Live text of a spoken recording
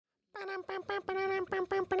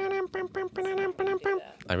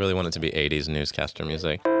I really want it to be 80s newscaster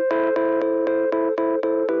music.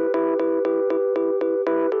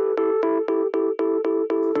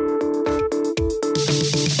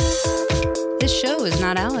 This show is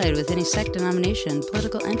not allied with any sect, denomination,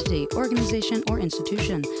 political entity, organization, or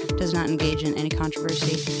institution, does not engage in any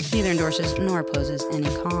controversy, neither endorses nor opposes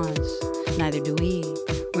any cause. Neither do we.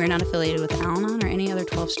 We are not affiliated with Al-Anon or any other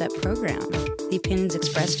 12-step program. The opinions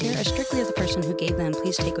expressed here are strictly of the person who gave them.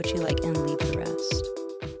 Please take what you like and leave the rest.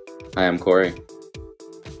 Hi, I'm Corey.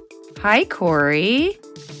 Hi, Corey.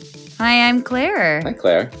 Hi, I'm Claire. Hi,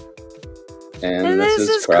 Claire. And this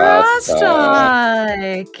is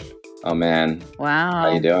Crosstalk. Oh, man. Wow.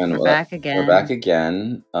 How you doing? We're back again. We're back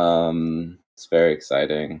again. It's very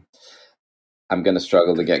exciting. I'm going to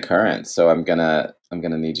struggle to get current, so I'm going to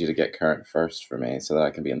need you to get current first for me so that I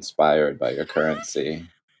can be inspired by your currency.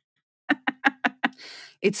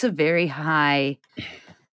 It's a very high,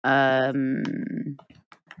 what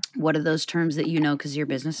are those terms that you know because you're a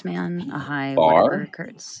businessman? A high Bar?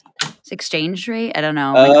 It's exchange rate? I don't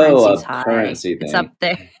know. My currency's high. Currency thing. It's up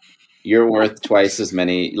there. You're worth twice as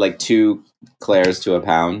many, like 2 Claires to a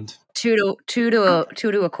pound. Two to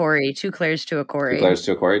a Corey. 2 Claires to a Corey. 2 Claires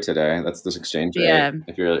to a Corey today. That's the exchange rate. Yeah.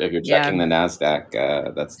 If you're checking the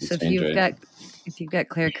NASDAQ, that's the exchange rate. If you've got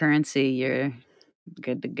Claire currency, you're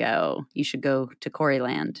good to go. You should go to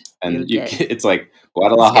Coreyland. And it's like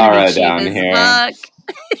Guadalajara down here.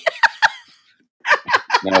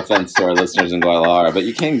 No offense to our listeners in Guadalajara, but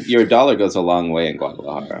your dollar goes a long way in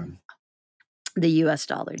Guadalajara. The U.S.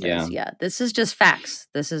 dollar does, yeah. This is just facts.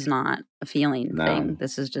 This is not a feeling thing.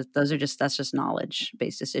 This is that's just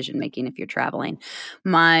knowledge-based decision-making if you're traveling.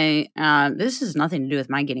 This has nothing to do with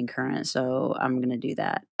my getting current, so I'm going to do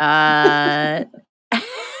that.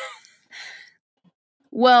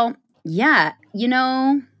 Well, yeah,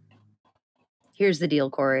 here's the deal,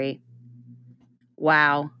 Corey.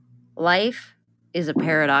 Wow. Life is a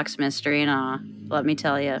paradox mystery, and let me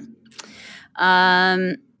tell you.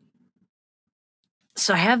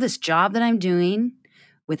 So I have this job that I'm doing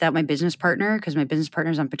without my business partner because my business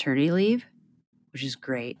partner's on paternity leave, which is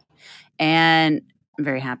great. And I'm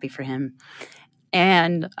very happy for him.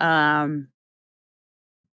 And I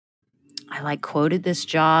quoted this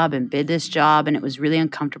job and bid this job, and it was really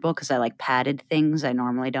uncomfortable because I padded things I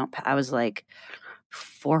normally don't. I was like,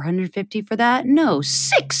 $450 for that? No,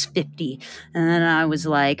 $650. And then I was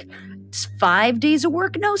like, 5 days of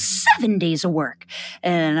work? No, 7 days of work.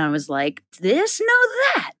 And I was like, this, no,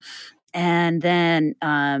 that. And then,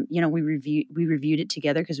 we reviewed it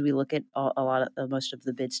together because we look at most of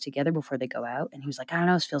the bids together before they go out. And he was like, I don't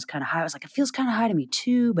know, this feels kind of high. I was like, it feels kind of high to me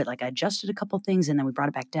too. But I adjusted a couple things and then we brought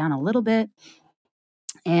it back down a little bit.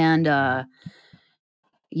 And, they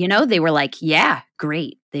were like, yeah,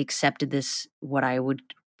 great. They accepted this, was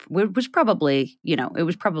probably, it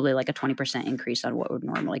was probably like a 20% increase on what would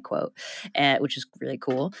normally quote, which is really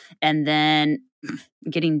cool. And then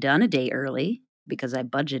getting done a day early because I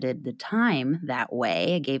budgeted the time that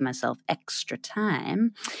way. I gave myself extra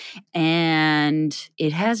time. And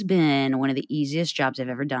it has been one of the easiest jobs I've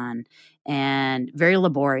ever done and very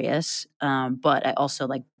laborious. But I also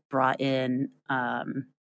brought in a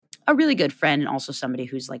really good friend and also somebody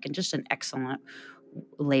who's just an excellent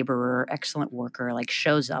laborer, excellent worker,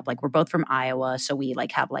 shows up. We're both from Iowa, so we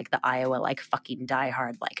have the Iowa fucking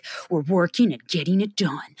diehard, we're working and getting it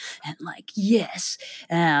done. And yes.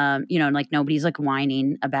 And nobody's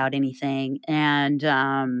whining about anything. And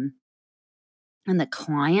the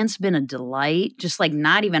client's been a delight, just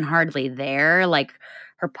not even hardly there.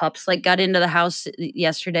 Her pups got into the house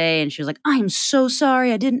yesterday and she was like, I'm so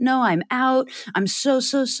sorry. I didn't know I'm out. I'm so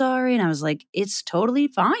sorry. And I was like, it's totally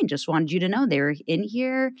fine. Just wanted you to know they were in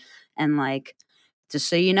here and just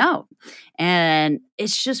so you know. And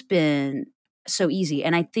it's just been so easy.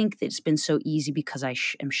 And I think that it's been so easy because I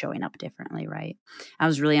am showing up differently, right? I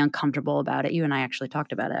was really uncomfortable about it. You and I actually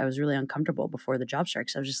talked about it. I was really uncomfortable before the job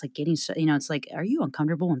started. I was just getting so, it's are you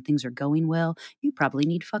uncomfortable when things are going well? You probably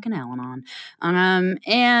need fucking Al-Anon.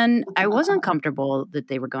 And I was uncomfortable that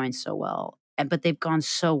they were going so well, but they've gone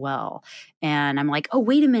so well. And I'm like, oh,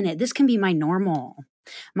 wait a minute. This can be my normal.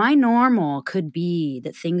 My normal could be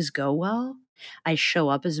that things go well. I show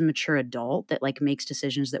up as a mature adult that makes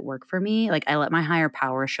decisions that work for me. I let my higher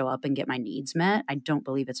power show up and get my needs met. I don't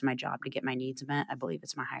believe it's my job to get my needs met. I believe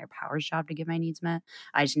it's my higher power's job to get my needs met.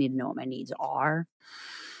 I just need to know what my needs are.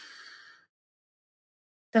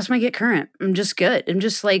 That's my get current. I'm just good. I'm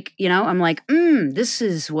just I'm like, this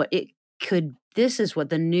is what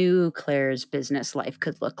the new Claire's business life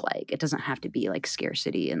could look like. It doesn't have to be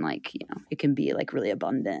scarcity and it can be really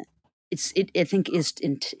abundant. I think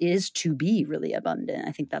is to be really abundant.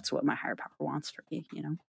 I think that's what my higher power wants for me, you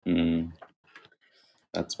know. Mm,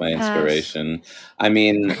 that's my Pass. inspiration. I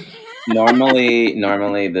mean,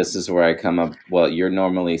 normally this is where I come up. Well, you're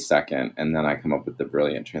normally second, and then I come up with the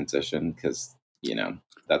brilliant transition because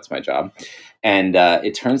that's my job. And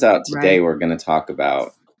it turns out today Right. we're going to talk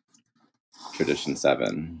about Tradition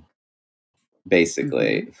 7,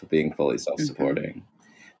 basically, for being fully self-supporting.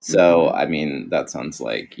 So, I mean, that sounds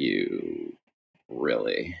like you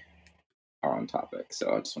really are on topic.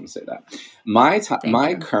 So I just want to say that.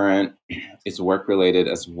 My current is work related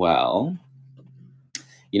as well.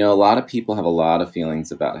 A lot of people have a lot of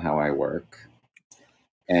feelings about how I work,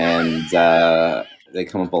 and they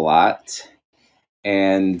come up a lot.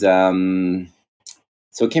 And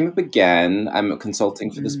so it came up again. I'm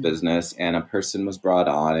consulting for this business, and a person was brought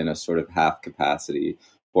on in a sort of half capacity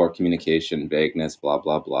for communication, vagueness, blah,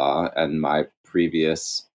 blah, blah. And my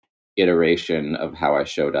previous iteration of how I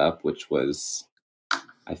showed up, which was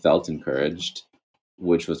I felt encouraged,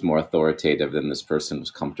 which was more authoritative than this person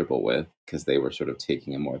was comfortable with, because they were sort of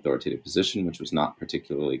taking a more authoritative position, which was not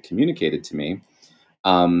particularly communicated to me.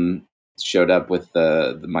 Showed up with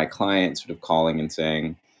my client sort of calling and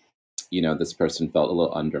saying, this person felt a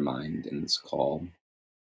little undermined in this call.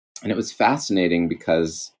 And it was fascinating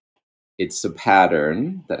because it's a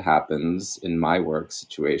pattern that happens in my work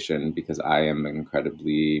situation because I am an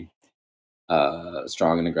incredibly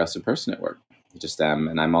strong and aggressive person at work. I just am.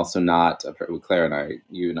 And I'm also not, Claire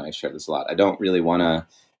you and I share this a lot. I don't really want to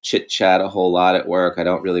chit chat a whole lot at work. I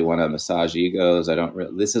don't really want to massage egos.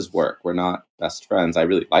 This is work. We're not best friends. I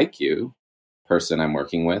really like you, person I'm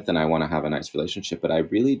working with, and I want to have a nice relationship, but I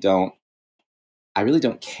really don't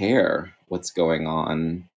care what's going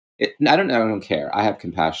on. I don't care. I have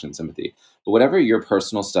compassion and sympathy. But whatever your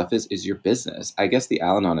personal stuff is your business. I guess the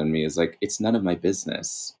Al-Anon in me is like, it's none of my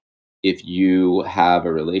business if you have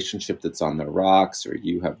a relationship that's on the rocks or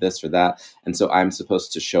you have this or that. And so I'm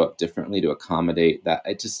supposed to show up differently to accommodate that.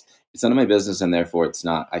 It's none of my business, and therefore it's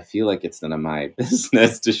not. I feel like it's none of my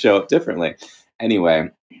business to show up differently. Anyway,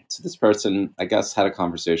 so this person, I guess, had a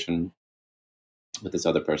conversation with this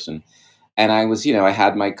other person. And I was, I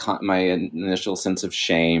had my initial sense of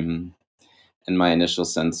shame and my initial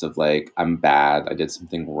sense of like, I'm bad, I did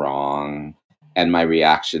something wrong. And my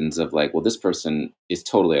reactions of like, well, this person is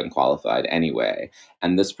totally unqualified anyway.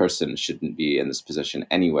 And this person shouldn't be in this position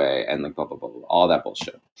anyway. And like, blah, blah, blah, blah, all that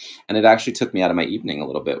bullshit. And it actually took me out of my evening a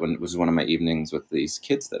little bit when it was one of my evenings with these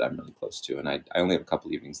kids that I'm really close to. And I only have a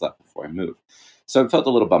couple evenings left before I move. So I felt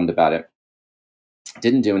a little bummed about it.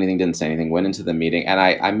 Didn't do anything, didn't say anything, went into the meeting, and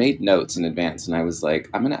I made notes in advance, and I was like,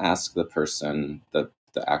 I'm going to ask the person, the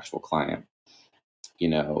actual client,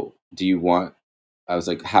 do you want, I was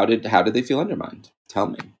like, how did they feel undermined? Tell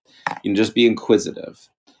me. Just be inquisitive.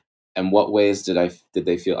 And what ways did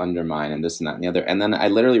they feel undermined, and this and that and the other? And then I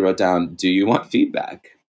literally wrote down, do you want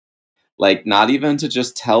feedback? Like, not even to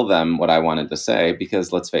just tell them what I wanted to say,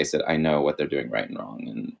 because let's face it, I know what they're doing right and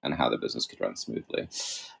wrong and how the business could run smoothly.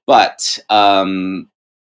 But, asked them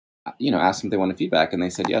if they wanted feedback, and they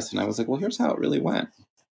said yes. And I was like, well, here's how it really went.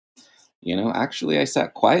 Actually, I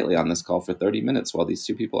sat quietly on this call for 30 minutes while these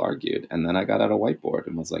two people argued. And then I got out a whiteboard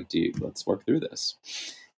and was like, dude, let's work through this.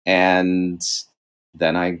 And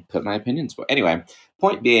then I put my opinions forward. Anyway,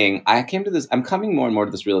 point being, I'm coming more and more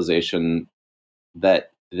to this realization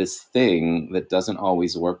that this thing that doesn't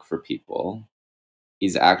always work for people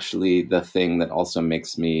is actually the thing that also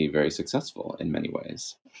makes me very successful in many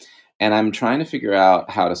ways. And I'm trying to figure out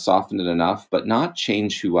how to soften it enough, but not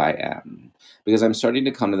change who I am. Because I'm starting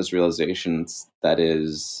to come to this realization that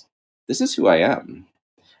this is who I am.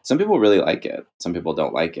 Some people really like it. Some people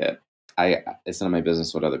don't like it. It's none of my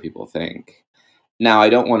business what other people think. Now, I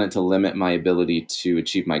don't want it to limit my ability to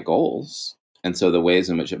achieve my goals. And so the ways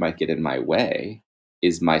in which it might get in my way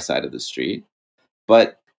is my side of the street.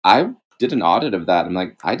 But I did an audit of that. I'm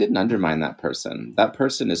like, I didn't undermine that person. That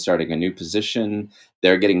person is starting a new position.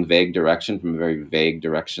 They're getting vague direction from a very vague,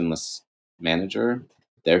 directionless manager.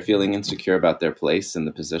 They're feeling insecure about their place in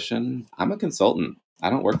the position. I'm a consultant.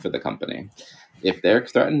 I don't work for the company. If they're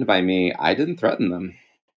threatened by me, I didn't threaten them.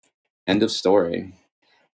 End of story.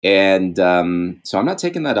 And so I'm not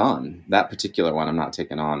taking that on. That particular one I'm not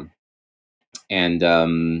taking on. And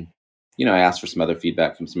I asked for some other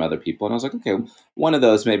feedback from some other people, and I was like, okay, one of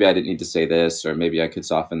those, maybe I didn't need to say this, or maybe I could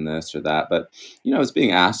soften this or that. But, I was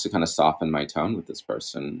being asked to kind of soften my tone with this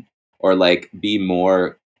person, or like be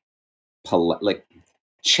more polite, like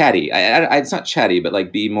chatty. It's not chatty, but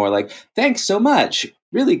like be more like, thanks so much,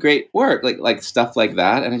 really great work, like stuff like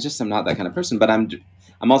that. And I'm not that kind of person, but I'm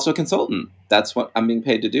also a consultant. That's what I'm being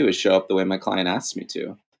paid to do, is show up the way my client asks me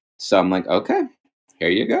to. So I'm like, okay, here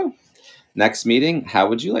you go. Next meeting, how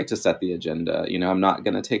would you like to set the agenda? I'm not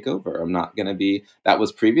going to take over. I'm not going to be, that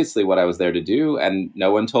was previously what I was there to do. And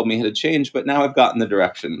no one told me how to change, but now I've gotten the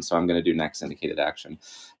direction. So I'm going to do next indicated action.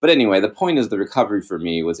 But anyway, the point is the recovery for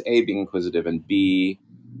me was A, being inquisitive, and B,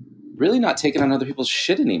 really not taking on other people's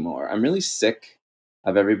shit anymore. I'm really sick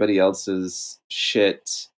of everybody else's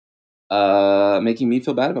shit making me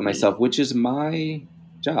feel bad about myself, which is my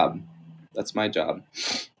job. That's my job.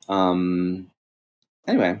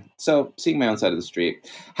 Anyway, so seeing my own side of the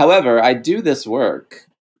street. However, I do this work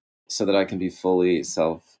so that I can be fully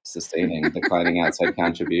self-sustaining, declining outside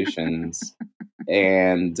contributions.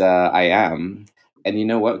 And I am. And you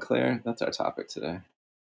know what, Claire? That's our topic today.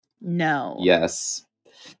 No. Yes.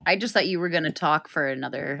 I just thought you were going to talk for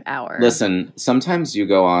another hour. Listen, sometimes you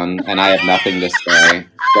go on and I have nothing to say.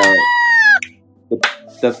 So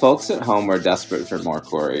the folks at home are desperate for more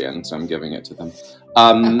Corey, and so I'm giving it to them.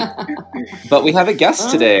 But we have a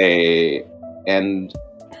guest today, and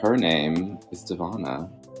her name is Devana.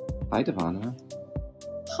 Hi, Devana.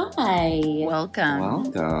 Hi.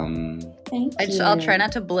 Welcome. Thank you. I'll try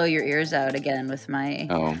not to blow your ears out again with my.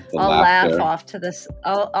 I'll laugh off to this.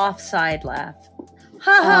 Offside laugh.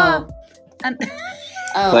 Ha ha.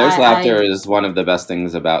 Claire's laughter is one of the best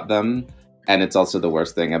things about them, and it's also the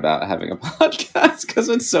worst thing about having a podcast because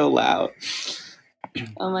it's so loud.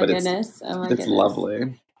 Oh my goodness! It's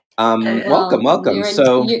lovely. Welcome.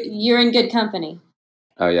 You're in good company.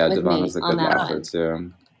 Oh yeah, Devana's a good laugher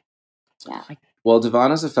too. Yeah. Well,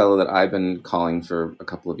 Devana's a fellow that I've been calling for a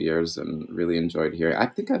couple of years and really enjoyed hearing. I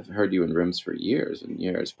think I've heard you in rooms for years and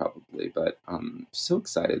years, probably, but I'm so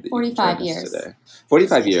excited that 45 years today.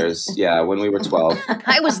 45 years, yeah, when we were 12.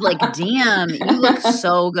 I was like, damn, you look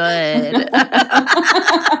so good.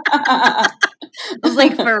 I was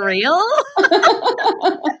like, for real?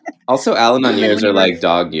 Also, Al-Anon years are like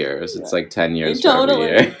dog years. It's like 10 years for every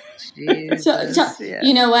year.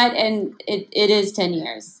 You know what? And it is 10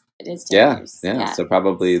 years. It is 10 years. Yeah. So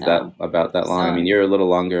probably about that long. I mean, you're a little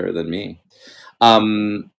longer than me.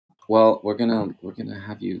 Well, we're gonna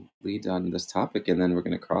have you lead on this topic, and then we're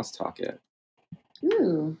gonna crosstalk it.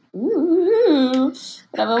 Ooh.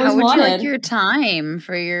 But I've always How would wanted. you like your time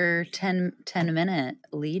for your 10-minute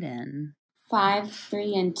lead in? 5,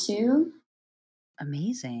 3, and 2.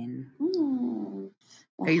 Amazing. Well,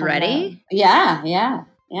 are you ready? Yeah.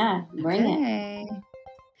 Bring it.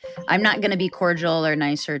 I'm not going to be cordial or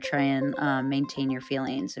nice or try and maintain your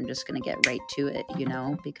feelings. I'm just going to get right to it,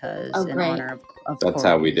 because in honor of that's Corey's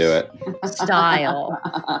how we do it. Style.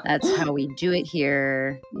 That's how we do it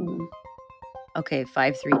here. Okay,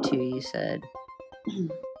 5, 3, 2, you said.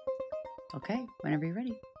 Okay, whenever you're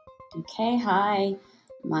ready. Okay, hi.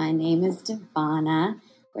 My name is Devana.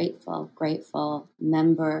 Grateful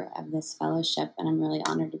member of this fellowship, and I'm really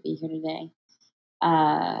honored to be here today.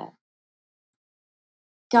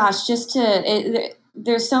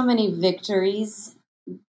 There's so many victories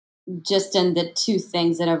just in the two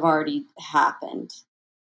things that have already happened.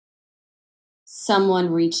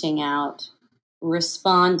 Someone reaching out,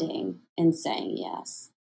 responding, and saying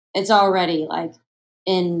yes. It's already like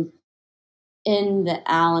in the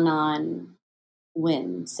Al-Anon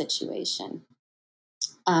win situation.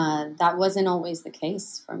 That wasn't always the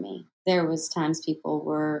case for me. There was times people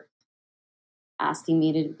were asking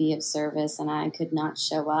me to be of service and I could not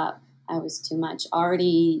show up. I was too much.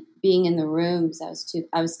 Already being in the rooms, I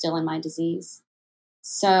was still in my disease.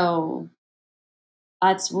 So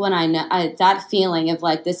that's when I know that feeling of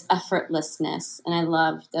like this effortlessness. And I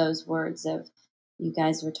love those words of you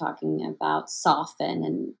guys were talking about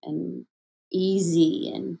soften and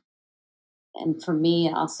easy. And for me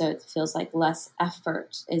also, it feels like less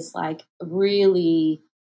effort is like really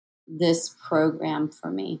this program for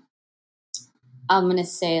me. I'm going to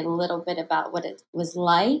say a little bit about what it was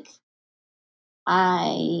like.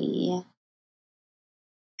 I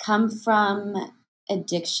come from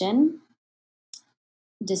addiction,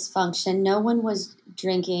 dysfunction. No one was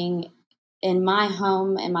drinking in my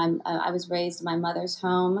home, and I was raised in my mother's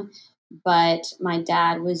home, but my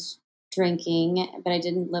dad was drinking, but I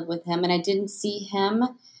didn't live with him, and I didn't see him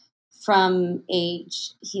from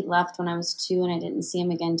age. He left when I was 2, and I didn't see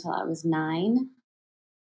him again until I was 9.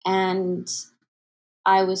 And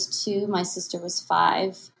I was 2, my sister was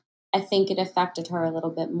 5. I think it affected her a little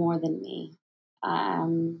bit more than me.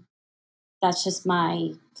 That's just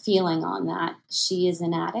my feeling on that. She is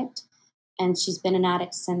an addict, and she's been an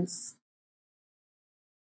addict since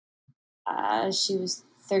she was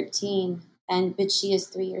 13. But she is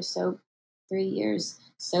 3 years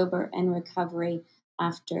sober and recovery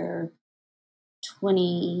after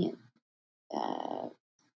 25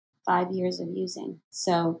 5 years of using.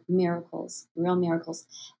 So miracles, real miracles.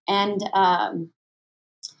 And,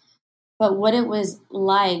 but what it was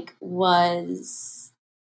like was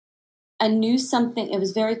I knew something, it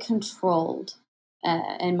was very controlled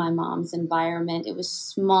in my mom's environment. It was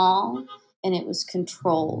small and it was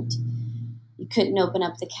controlled. You couldn't open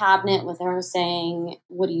up the cabinet with her saying,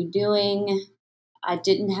 "What are you doing?" I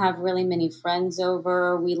didn't have really many friends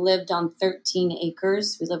over. We lived on 13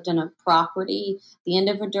 acres. We lived on a property, the end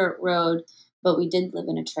of a dirt road, but we did live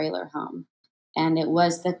in a trailer home. And it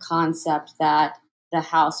was the concept that the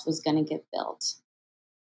house was going to get built.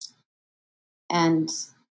 And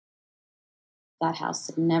that house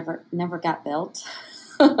had never got built.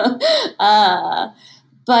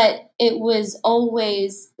 But it was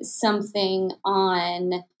always something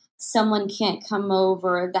on someone can't come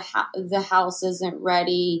over, the house isn't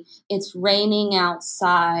ready, it's raining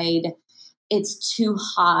outside, it's too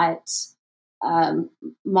hot.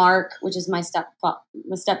 Mark, which is my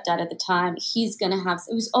stepdad at the time, he's going to have,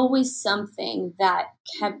 it was always something that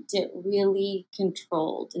kept it really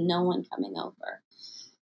controlled and no one coming over.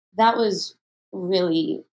 That was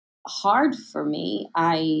really hard for me.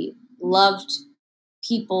 I loved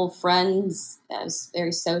people, friends. I was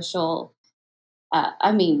very social.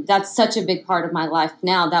 I mean, that's such a big part of my life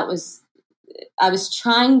now. I was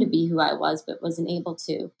trying to be who I was, but wasn't able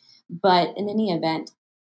to. But in any event,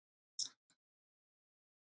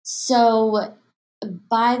 so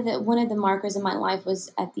one of the markers in my life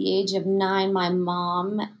was at the age of 9, my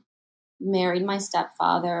mom married my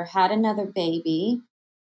stepfather, had another baby,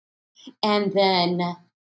 and then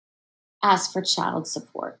asked for child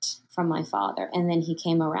support from my father. And then he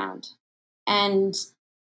came around. And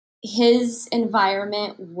his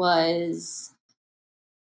environment was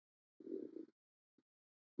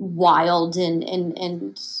wild and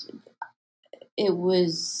it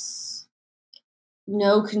was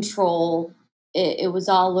no control. It was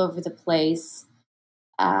all over the place.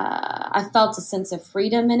 I felt a sense of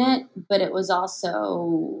freedom in it, but it was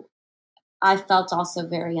I felt also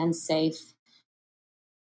very unsafe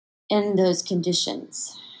in those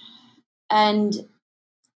conditions.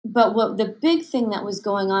 But what the big thing that was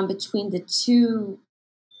going on between the two,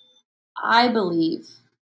 I believe,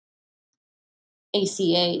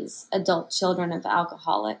 ACAs, adult children of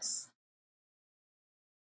alcoholics,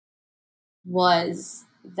 was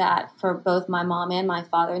that for both my mom and my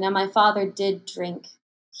father. Now, my father did drink.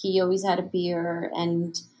 He always had a beer,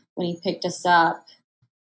 and when he picked us up,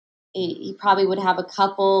 he probably would have a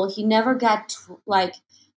couple. He never got,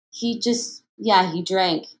 he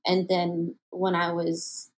drank. And then when I'm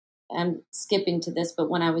skipping to this, but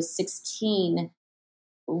when I was 16,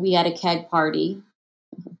 we had a keg party.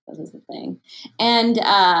 That was the thing. And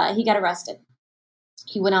he got arrested.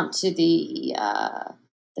 He went out to the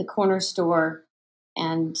corner store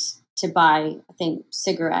and to buy, I think,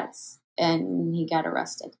 cigarettes, and he got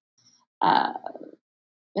arrested. And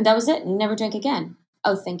that was it. He never drank again.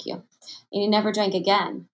 Oh, thank you. And he never drank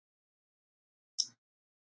again.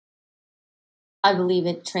 I believe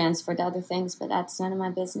it transferred to other things, but that's none of my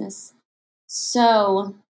business.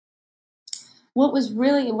 So what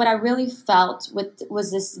I really felt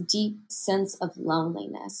was this deep sense of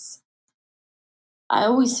loneliness. I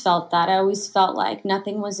always felt that. I always felt like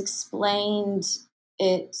nothing was explained.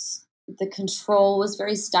 The control was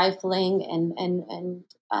very stifling, and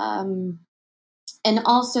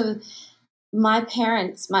also my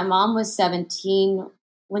parents. My mom was 17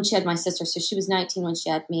 when she had my sister, so she was 19 when she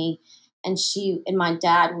had me, and my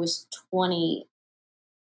dad was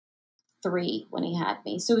 23 when he had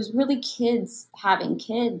me. So it was really kids having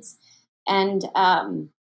kids, and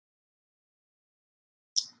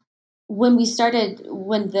when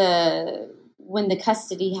the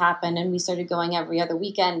custody happened and we started going every other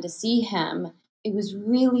weekend to see him, it was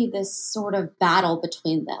really this sort of battle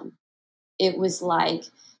between them. It was like,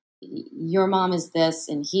 your mom is this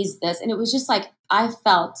and he's this. And it was just like, I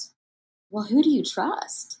felt, well, who do you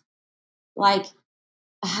trust? Like,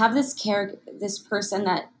 I have this person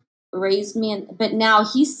that raised me, but now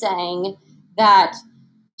he's saying that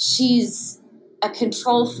she's a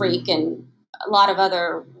control freak and a lot of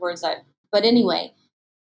other words but anyway,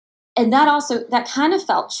 and that kind of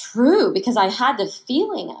felt true because I had the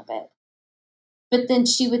feeling of it. But then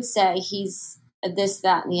she would say he's this,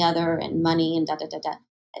 that, and the other, and money, and da da da da.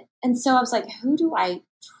 And so I was like, who do I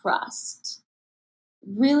trust?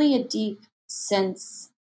 Really a deep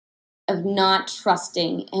sense of not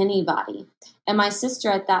trusting anybody. And my sister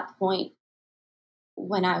at that point,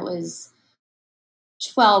 when I was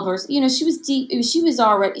 12 or, she was deep, she was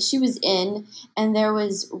in, and there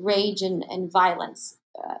was rage and violence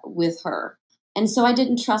with her. And so I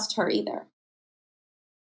didn't trust her either.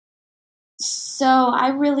 So I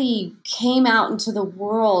really came out into the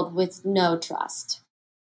world with no trust.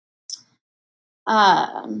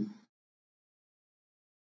 And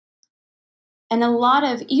a lot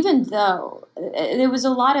of, even though there was a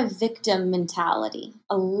lot of victim mentality,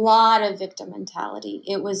 it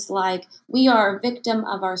was like, we are a victim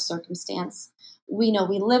of our circumstance. We know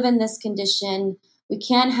we live in this condition. We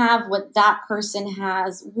can't have what that person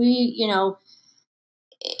has.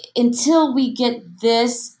 Until we get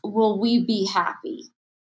this, will we be happy?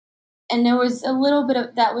 And there was a little bit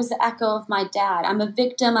of that was the echo of my dad. I'm a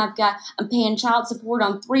victim. I'm paying child support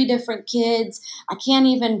on 3 different kids. I can't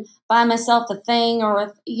even buy myself a thing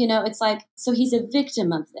it's like, so he's a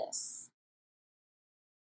victim of this.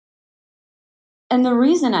 And the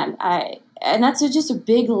reason and that's just a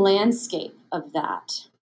big landscape of that.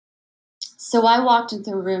 So I walked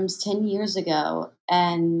into rooms 10 years ago,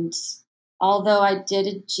 and although I did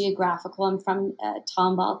a geographical, I'm from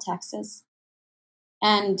Tomball, Texas.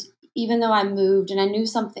 And even though I moved and I knew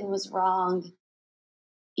something was wrong,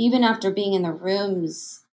 even after being in the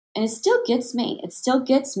rooms, and it still gets me,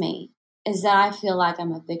 is that I feel like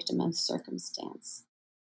I'm a victim of circumstance,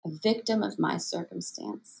 a victim of my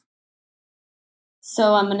circumstance.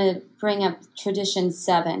 So I'm going to bring up tradition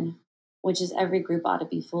 7, which is every group ought to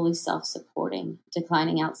be fully self-supporting,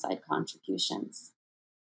 declining outside contributions.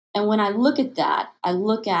 And when I look at that,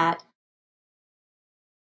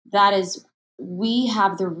 that is, we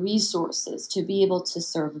have the resources to be able to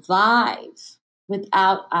survive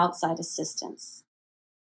without outside assistance.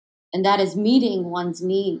 And that is meeting one's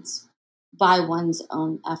needs by one's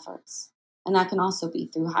own efforts. And that can also be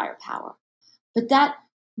through higher power. But that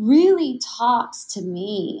really talks to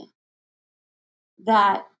me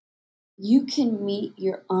that you can meet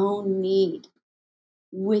your own need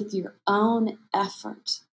with your own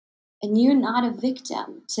effort. And you're not a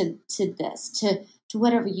victim to this, to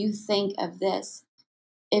whatever you think of this.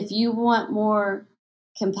 If you want more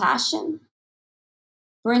compassion,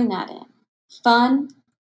 bring that in. Fun,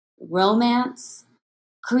 romance,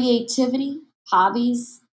 creativity,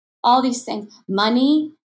 hobbies, all these things.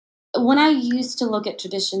 Money. When I used to look at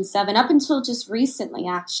tradition 7, up until just recently,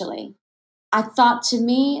 actually, I thought to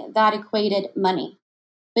me that equated money.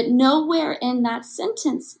 But nowhere in that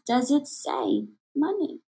sentence does it say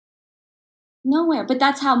money. Nowhere. But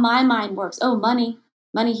that's how my mind works. Oh, money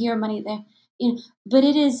here, money there. But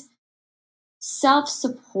it is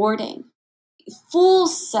self-supporting, full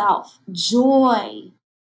self, joy.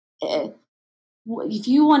 If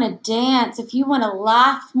you want to dance, if you want to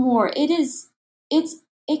laugh more, it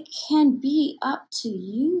can be up to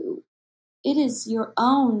you. It is your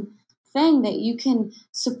own thing that you can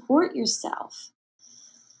support yourself.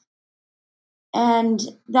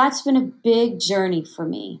 And that's been a big journey for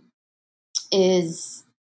me. Is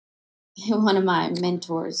one of my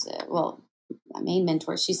mentors, my main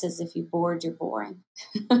mentor, she says, if you're bored, you're boring.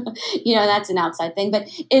 That's an outside thing. But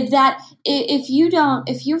if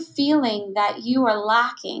you're feeling that you are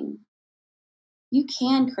lacking, you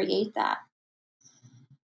can create that.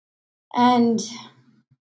 And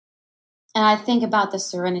I think about the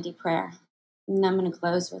serenity prayer, and I'm going to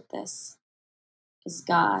close with this, is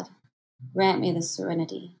God, grant me the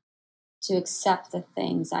serenity to accept the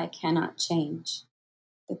things I cannot change,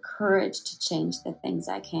 the courage to change the things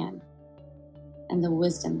I can, and the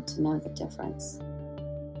wisdom to know the difference.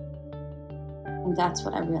 And that's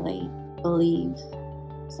what I really believe.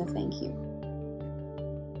 So thank you.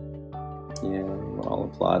 Yeah, we're all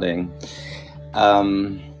applauding.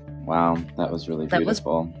 Wow, that was really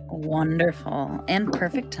beautiful. That was wonderful and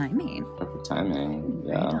perfect timing. Perfect timing.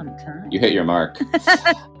 Yeah, right on time. You hit your mark.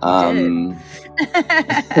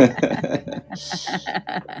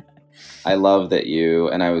 I love that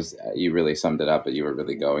you really summed it up, but you were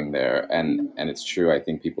really going there, and it's true. I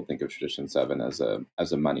think people think of tradition 7 as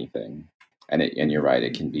a money thing, and you're right.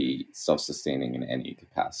 It can be self-sustaining in any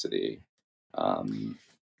capacity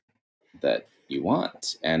that you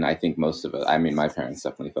want. And I think most of it, I mean, my parents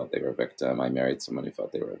definitely felt they were a victim. I married someone who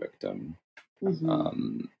felt they were a victim.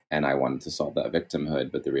 Mm-hmm. And I wanted to solve that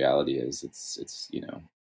victimhood. But the reality is it's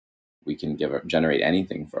we can generate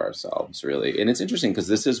anything for ourselves, really. And it's interesting because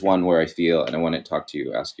this is one where I feel, and I want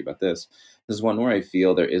to ask you about this. This is one where I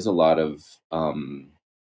feel there is a lot of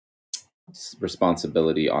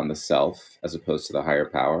responsibility on the self as opposed to the higher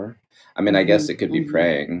power. I mean, I guess it could be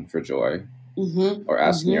praying for joy. Mm-hmm. Or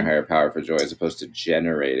asking your higher power for joy as opposed to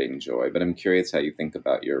generating joy. But I'm curious how you think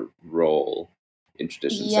about your role in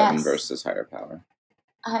tradition 7 versus higher power.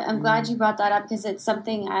 I'm glad you brought that up because it's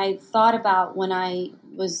something I thought about when I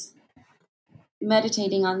was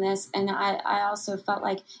meditating on this, and I also felt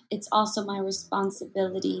like it's also my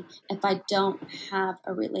responsibility if I don't have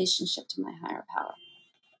a relationship to my higher power.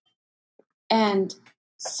 And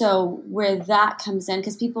so where that comes in,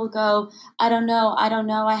 because people go, I don't know,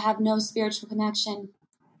 I have no spiritual connection.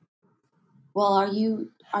 Well, are you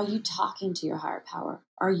talking to your higher power?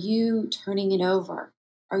 Are you turning it over?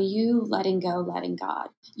 Are you letting go, letting God?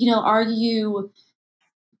 Are you?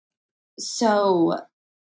 So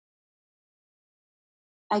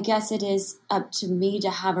I guess it is up to me to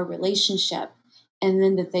have a relationship, and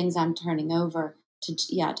then the things I'm turning over to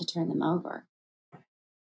turn them over,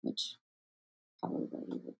 which probably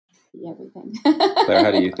would be everything. Claire,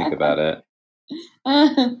 how do you think about it?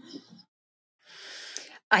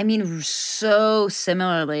 I mean, so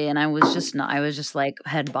similarly, and I was just like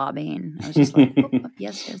head bobbing. I was just like, oh,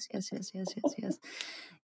 yes.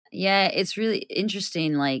 Yeah, it's really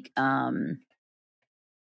interesting. Like,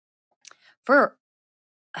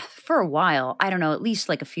 for a while, I don't know, at least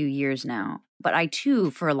like a few years now, but I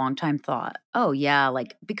too, for a long time, thought, oh yeah,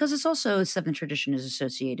 like because it's also seventh tradition is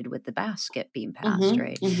associated with the basket being passed,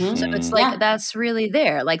 right? So it's like that's really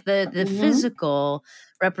there, like the physical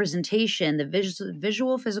representation, the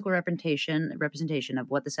visual physical representation of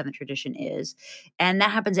what the seventh tradition is, and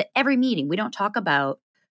that happens at every meeting. We don't talk about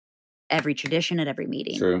every tradition at every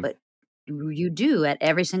meeting, True. but you do at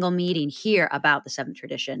every single meeting hear about the seventh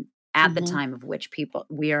tradition at the time of which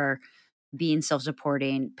we are being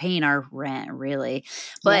self-supporting, paying our rent, really.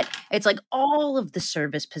 But it's like all of the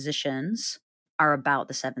service positions are about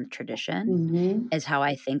the seventh tradition is how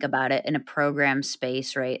I think about it in a program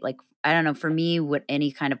space, right? Like, I don't know, for me, what any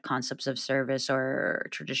kind of concepts of service or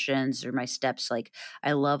traditions or my steps, like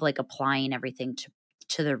I love like applying everything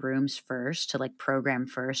to the rooms first, to like program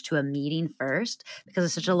first, to a meeting first, because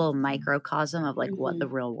it's such a little microcosm of like what the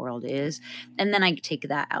real world is. And then I take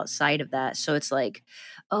that outside of that. So it's like,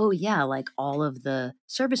 oh yeah, like all of the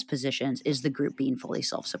service positions is the group being fully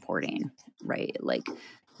self-supporting, right? Like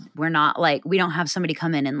we're not like, we don't have somebody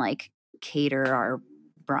come in and like cater our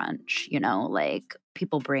brunch, like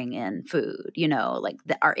people bring in food, like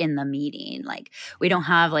that are in the meeting. Like we don't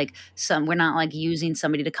have like we're not like using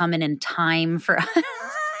somebody to come in and time for us.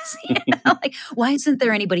 Like why isn't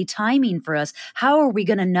there anybody timing for us? How are we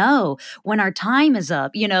going to know when our time is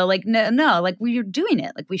up? Like no, like we're doing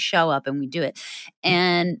it. Like we show up and we do it.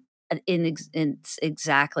 And in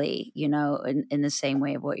exactly, in the same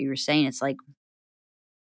way of what you were saying, it's like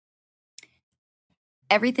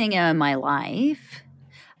everything in my life,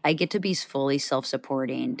 I get to be fully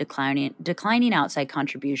self-supporting, declining outside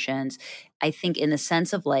contributions. I think in the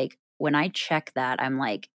sense of like, when I check that, I'm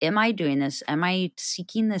like, am I doing this? Am I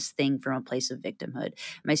seeking this thing from a place of victimhood?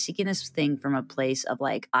 Am I seeking this thing from a place of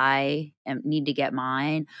like, need to get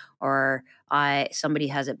mine, or somebody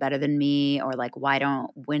has it better than me, or like,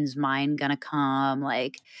 when's mine gonna come?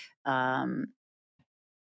 Like,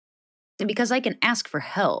 because I can ask for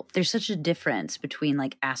help. There's such a difference between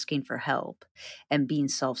like asking for help and being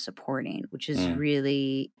self-supporting, which is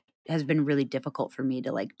has been really difficult for me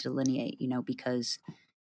to like delineate, because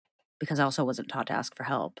I also wasn't taught to ask for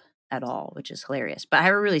help at all, which is hilarious. But I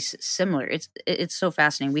have a really similar, it's so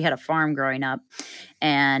fascinating. We had a farm growing up,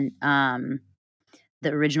 and the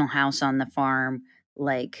original house on the farm,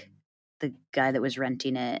 like the guy that was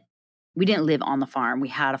renting it, we didn't live on the farm. We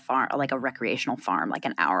had a farm, like a recreational farm, like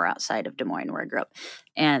an hour outside of Des Moines where I grew up.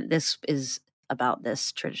 And this is about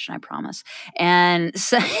this tradition, I promise. And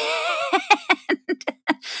so,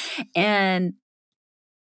 and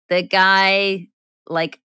the guy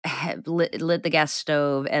like lit the gas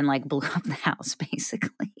stove and like blew up the house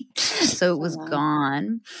basically. So it was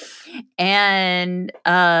gone. And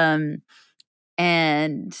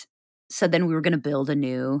so then we were going to build a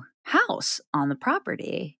new house on the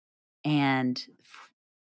property. And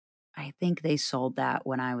I think they sold that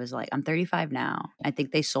when I was like, I'm 35 now. I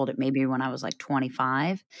think they sold it maybe when I was like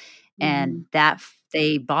 25. And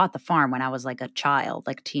they bought the farm when I was like a child,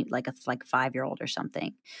 like a 5-year-old or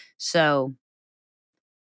something. So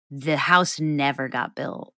the house never got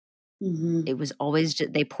built. It was always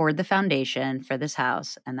they poured the foundation for this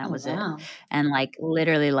house, and that was it. And like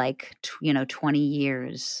literally like 20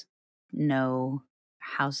 years, no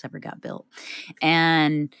house ever got built.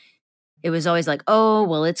 And it was always like, oh,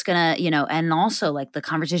 well, it's gonna, and also like the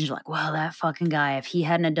conversations were like, well, that fucking guy, if he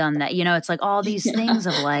hadn't have done that, it's like all these things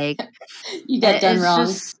of like, you got done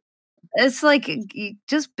wrong. It's like, you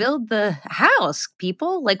just build the house,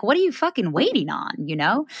 people. Like, what are you fucking waiting on,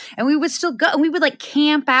 And we would still go, and we would like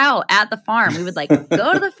camp out at the farm. We would like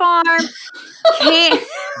go to the farm,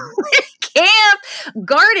 camp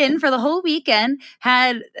garden for the whole weekend,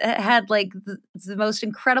 had like the most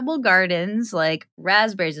incredible gardens, like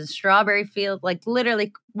raspberries and strawberry field, like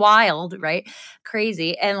literally wild, right?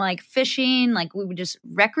 Crazy. And like fishing, like we would just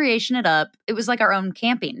recreation it up. It was like our own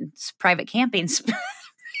camping, private camping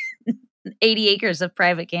 80 acres of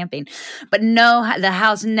private camping. But no, the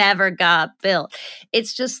house never got built.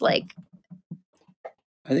 It's just like,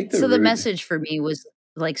 I think so the message for me was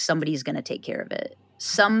like, somebody's going to take care of it.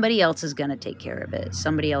 Somebody else is going to take care of it.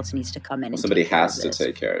 Somebody else needs to come in and somebody take care has of to this.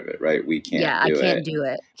 take care of it, right? We can't Yeah, do I can't it. do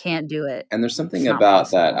it. Can't do it. And there's something It's not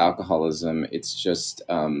about that possible. alcoholism. It's just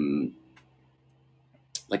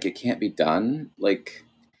like it can't be done. Like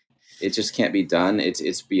it just can't be done.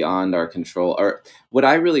 It's beyond our control. Or what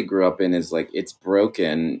I really grew up in is like it's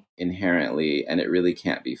broken inherently and it really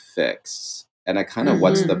can't be fixed. And I kind of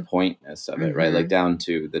what's the pointness of it, right? Like down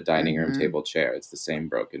to the dining room table chair. It's the same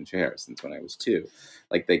broken chair since when I was 2.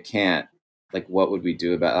 Like they can't, like what would we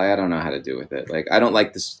do about I don't know how to do with it. Like I don't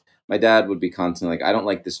like this. My dad would be constantly like, I don't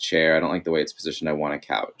like this chair. I don't like the way it's positioned. I want a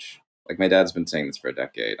couch. Like my dad's been saying this for a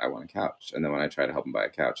decade. I want a couch. And then when I try to help him buy a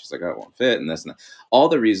couch, he's like, oh, it won't fit and this and that. All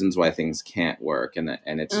the reasons why things can't work. And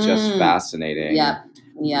it's just fascinating.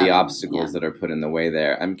 The obstacles that are put in the way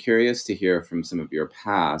there. I'm curious to hear from some of your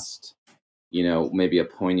past, you know, maybe a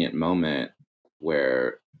poignant moment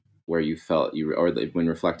where you felt when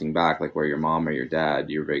reflecting back, like where your mom or your dad,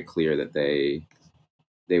 you're very clear that they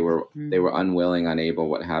were unwilling, unable,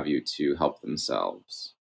 what have you, to help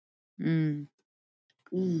themselves.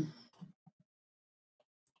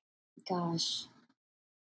 Gosh.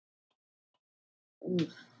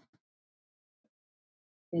 Oof.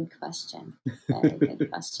 Good question. Very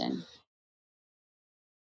good question.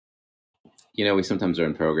 You know, we sometimes are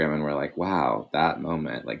in program and we're like, wow, that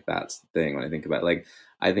moment, like that's the thing. When I think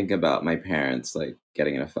about my parents like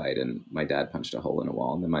getting in a fight and my dad punched a hole in a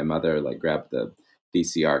wall and then my mother like grabbed the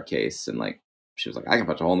VCR case and like she was like, I can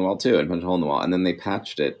punch a hole in the wall too, and punch a hole in the wall. And then they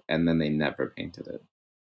patched it and then they never painted it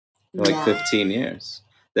for like 15 years.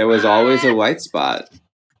 There was always a white spot.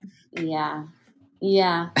 Yeah.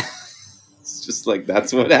 It's just like,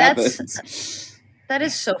 that's what happens. That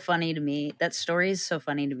is so funny to me. That story is so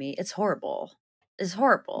funny to me. It's horrible. It's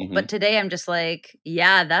horrible. But today I'm just like,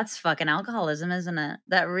 yeah, that's fucking alcoholism, isn't it?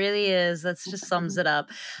 That really is. That just sums it up.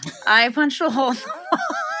 I punched a hole in the wall.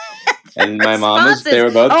 And my mom was, they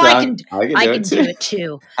were both drunk. I can do it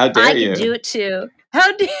too. How dare you? I can do it too.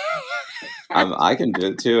 How dare I can do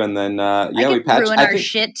it too. And then, we patched. Ruin our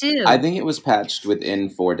shit too. I think it was patched within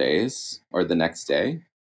 4 days or the next day.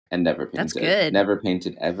 And never painted. That's good. Never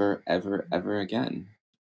painted ever, ever, ever again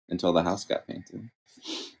until the house got painted.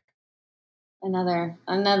 Another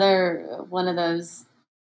one of those,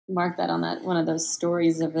 mark that on that, one of those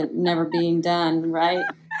stories of it never being done, right?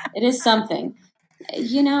 It is something.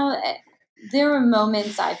 You know, there were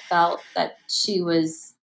moments I felt that she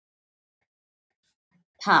was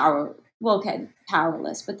powerless,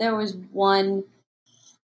 but there was one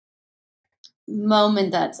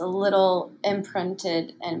moment that's a little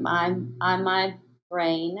imprinted in my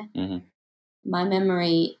brain. My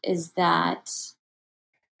memory is that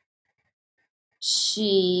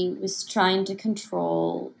she was trying to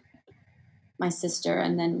control my sister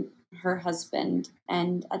and then her husband,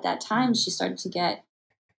 and at that time she started to get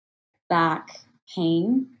back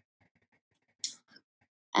pain,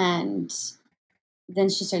 and then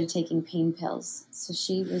she started taking pain pills. So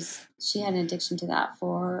she had an addiction to that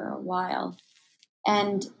for a while.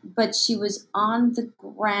 But she was on the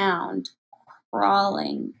ground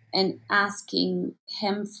crawling and asking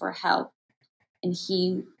him for help, and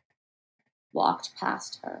he walked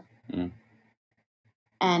past her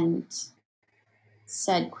and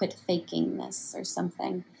said, "Quit faking this," or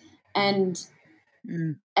something. And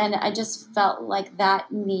I just felt like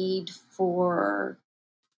that need for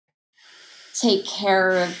take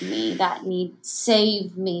care of me, that need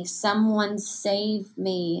save me, someone save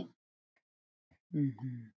me.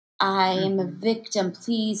 I am a victim.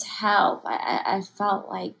 Please help. I felt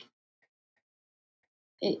like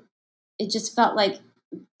it. It just felt like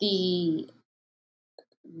the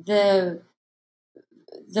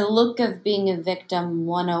look of being a victim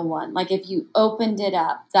 101. Like if you opened it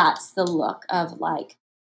up, that's the look of like,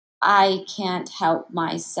 I can't help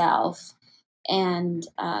myself. And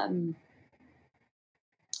I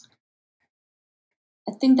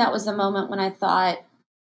think that was the moment when I thought,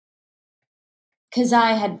 because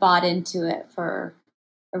I had bought into it for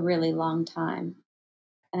a really long time.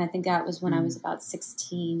 And I think that was when I was about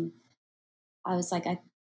 16. I was like,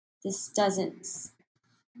 this doesn't,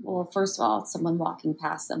 well, first of all, someone walking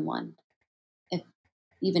past someone,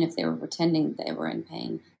 even if they were pretending they were in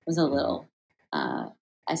pain, was a little,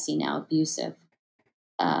 I I see now abusive.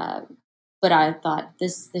 But I thought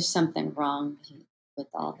there's something wrong with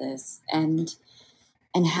all this, and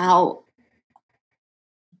how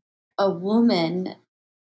a woman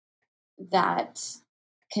that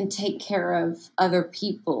can take care of other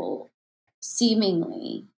people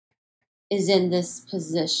seemingly is in this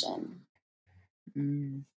position.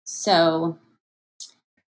 Mm. So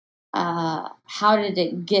how did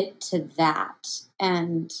it get to that?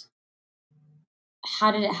 And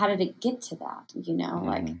how did it get to that?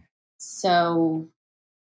 Like, so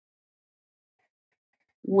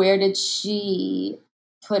where did she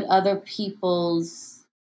put other people's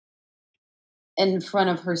in front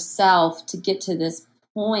of herself to get to this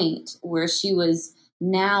point where she was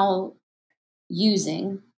now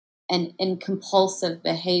using and in compulsive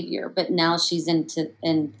behavior, but now she's in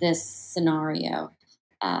this scenario,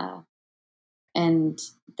 and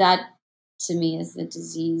that to me is the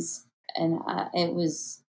disease, and it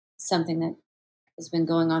was something that has been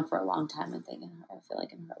going on for a long time. I feel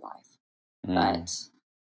like in her life, but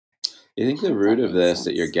I think the root of this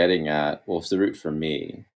that you're getting at, well, it's the root for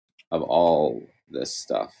me of all this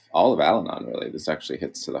stuff, all of Al-Anon really, this actually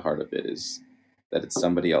hits to the heart of it, is that it's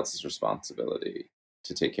somebody else's responsibility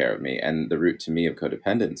to take care of me. And the root to me of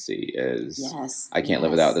codependency is I can't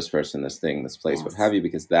live without this person, this thing, this place, what have you,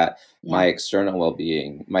 because my external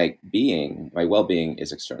well-being, my well-being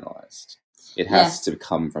is externalized. It has to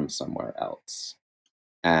come from somewhere else.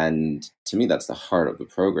 And to me, that's the heart of the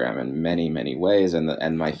program in many, many ways.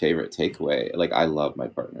 And my favorite takeaway, like, I love my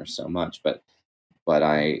partner so much, but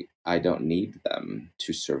I don't need them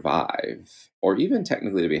to survive or even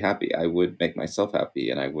technically to be happy. I would make myself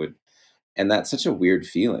happy, and that's such a weird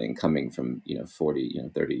feeling coming from 40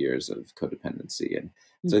 30 years of codependency. And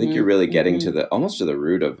so I think you're really getting to almost to the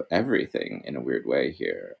root of everything in a weird way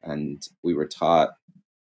here. And we were taught,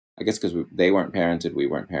 I guess because they weren't parented, we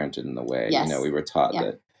weren't parented in the way. We were taught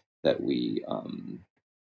that we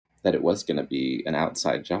that it was going to be an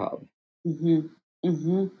outside job.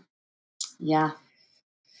 Yeah.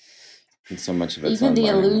 And so much of it, even the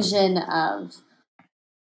illusion of,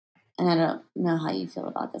 and I don't know how you feel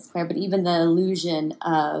about this, Claire, but even the illusion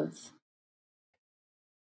of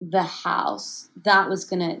the house then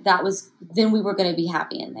we were gonna be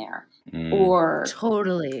happy in there, or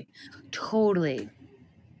totally.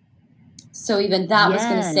 So even that was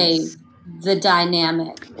gonna save the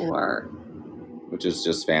dynamic, or which is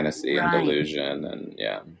just fantasy and delusion,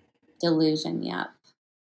 and delusion.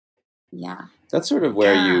 Yeah. That's sort of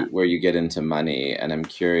where you get into money, and I'm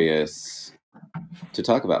curious to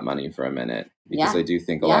talk about money for a minute, because I do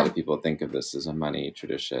think a lot of people think of this as a money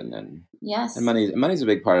tradition, and and money's a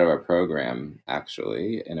big part of our program,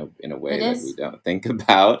 actually, in a way that we don't think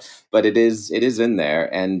about, but it is in there.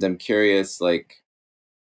 And I'm curious, like,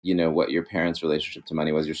 what your parents' relationship to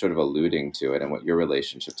money was. You're sort of alluding to it, and what your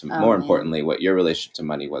relationship to more importantly, what your relationship to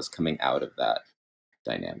money was coming out of that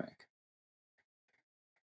dynamic.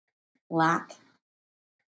 Lack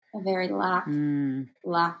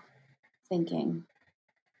thinking,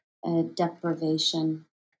 deprivation,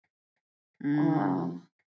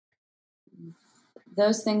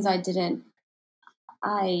 those things I didn't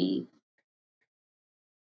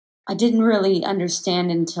really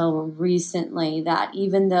understand until recently, that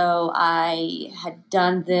even though I had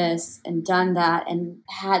done this and done that, and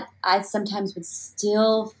I sometimes would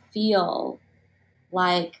still feel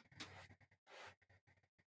like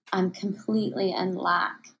I'm completely in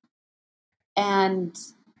lack. And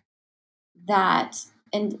that,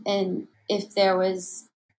 and if there was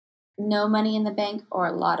no money in the bank or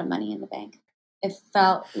a lot of money in the bank, it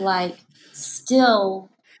felt like still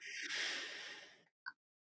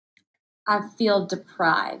I feel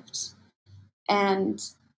deprived. And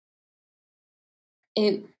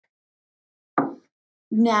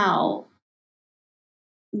now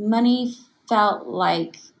money felt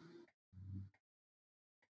like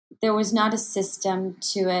there was not a system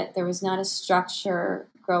to it. There was not a structure.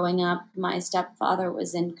 Growing up, my stepfather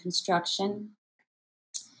was in construction,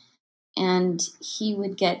 and he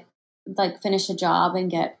would finish a job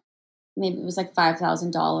and get, maybe it was like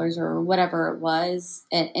 $5,000 or whatever it was,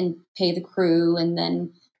 and pay the crew, and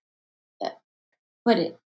then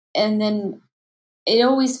it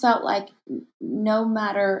always felt like no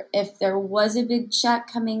matter if there was a big check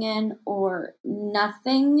coming in or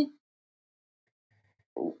nothing,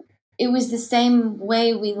 it was the same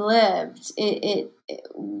way we lived.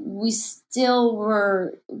 We still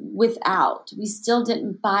were without. We still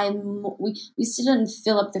didn't buy. We still didn't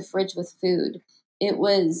fill up the fridge with food. It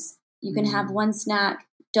was, you can have one snack.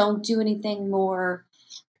 Don't do anything more.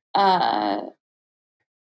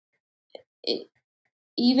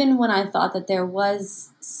 even when I thought that there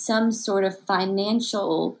was some sort of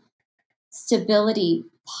financial stability,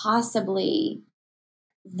 possibly,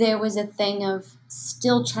 there was a thing of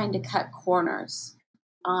still trying to cut corners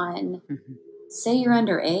on, Mhm. say you're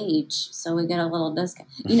underage, so we get a little discount.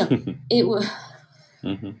 It was.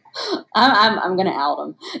 Mhm. I'm gonna out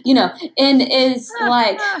them, and is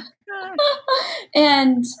like,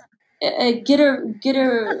 and get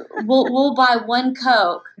her. We'll buy one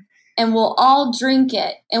Coke, and we'll all drink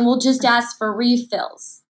it, and we'll just ask for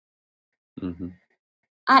refills. Mhm.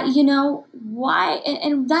 Why?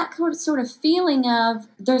 And that sort of feeling of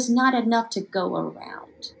there's not enough to go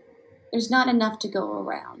around. There's not enough to go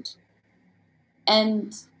around.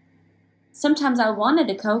 And sometimes I wanted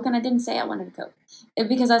a Coke, and I didn't say I wanted a Coke.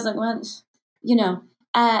 Because I was like, well,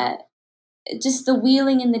 just the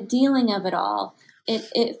wheeling and the dealing of it all.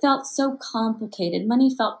 It felt so complicated. Money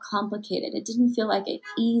felt complicated. It didn't feel like an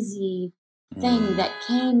easy thing that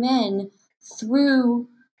came in through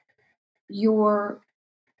your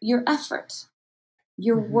effort,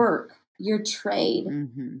 your Mhm. work, your trade.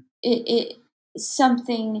 Mhm. It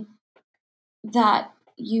something that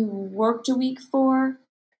you worked a week for,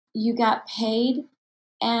 you got paid,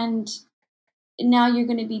 and now you're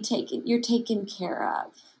going to be taken care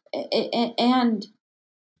of. And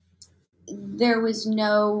there was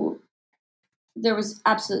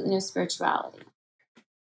absolutely no spirituality.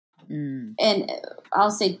 Mm. And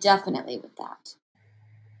I'll say definitely with that.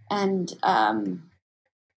 And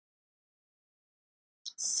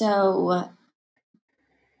so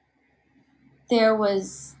there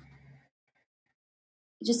was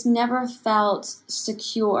just never felt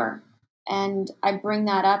secure. And I bring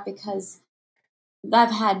that up because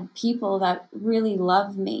I've had people that really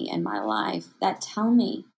love me in my life that tell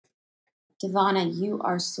me, Devonna, you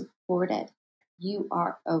are supported. You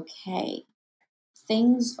are okay.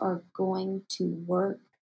 Things are going to work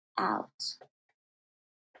out.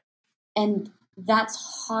 And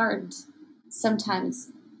that's hard.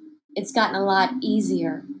 Sometimes it's gotten a lot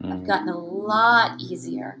easier. I've gotten a lot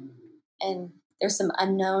easier. And there's some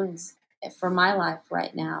unknowns for my life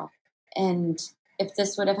right now. And if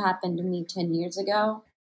this would have happened to me 10 years ago,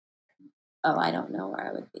 I don't know where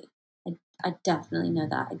I would be. I definitely know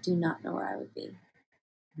that. I do not know where I would be.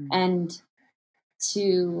 And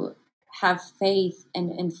to have faith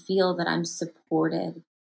and feel that I'm supported,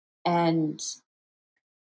 and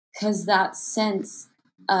because that sense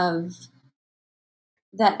of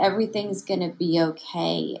that everything's going to be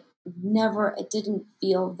okay, it didn't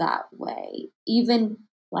feel that way. Even,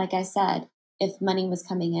 like I said, if money was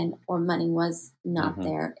coming in or money was not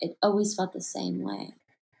there, it always felt the same way.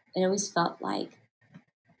 It always felt like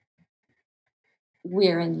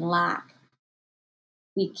we're in lack.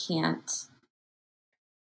 We can't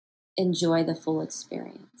enjoy the full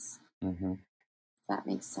experience. Mhm. If that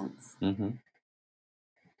makes sense. Mhm.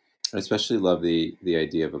 I especially love the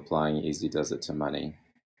idea of applying Easy Does It to money.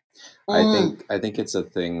 I think it's a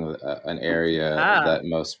thing, an area that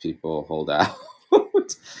most people hold out.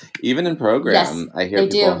 Even in program, Yes, I hear they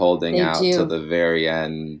people do. holding They out till do. the very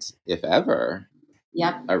end, if ever,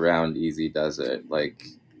 Yep. around Easy Does It. Like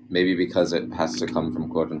maybe because it has to come from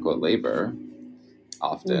quote unquote labor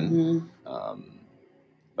often.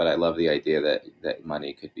 But I love the idea that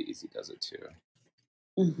money could be Easy Does It too.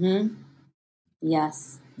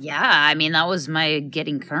 Yes. Yeah, I mean, that was my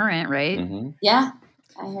getting current, right? Yeah,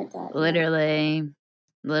 I heard that.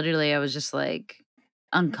 Literally, I was just like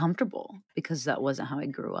uncomfortable because that wasn't how I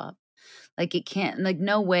grew up. Like, it can't, like,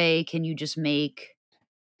 no way can you just make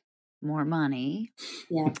more money,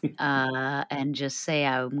 Yeah. and just say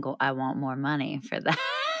I want more money for that,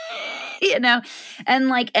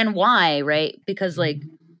 and why, right? Because like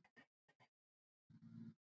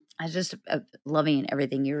I just loving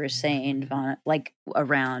everything you were saying, Devon, like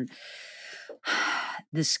around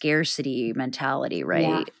the scarcity mentality,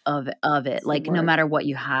 right? Of it, That's like the no word. matter what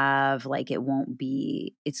you have, like it won't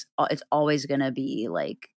be. It's always gonna be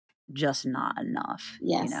like just not enough,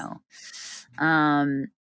 Yes.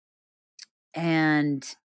 And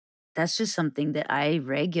that's just something that I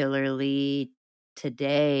regularly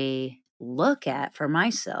today look at for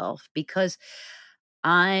myself because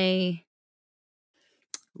I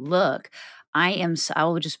I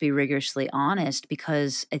will just be rigorously honest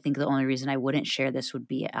because I think the only reason I wouldn't share this would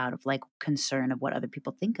be out of like concern of what other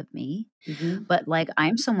people think of me. But like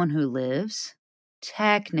I'm someone who lives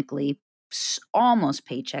technically almost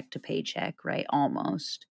paycheck to paycheck, right?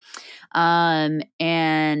 Almost. And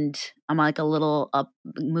I'm like a little up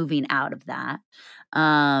moving out of that.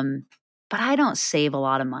 but I don't save a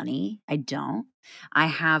lot of money. I don't. I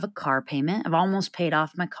have a car payment. I've almost paid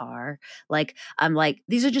off my car. Like, I'm like,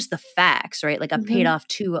 these are just the facts, right? Like, I've paid off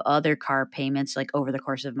 2 other car payments like over the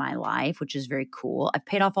course of my life, which is very cool. I've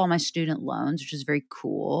paid off all my student loans, which is very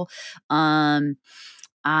cool.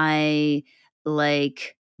 I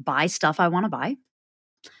like buy stuff I want to buy.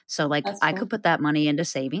 So like That's I cool. could put that money into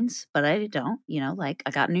savings, but I don't, like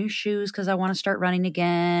I got new shoes because I want to start running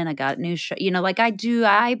again. I got new, like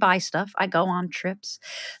I buy stuff. I go on trips.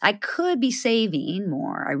 I could be saving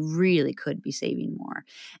more. I really could be saving more.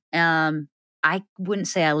 I wouldn't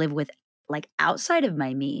say I live with like outside of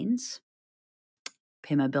my means,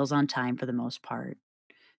 pay my bills on time for the most part.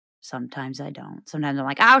 Sometimes I don't. Sometimes I'm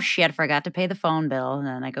like, oh shit, I forgot to pay the phone bill. And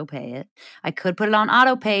then I go pay it. I could put it on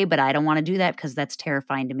auto pay, but I don't want to do that because that's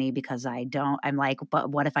terrifying to me because I'm like,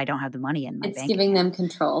 but what if I don't have the money in my It's bank giving account? them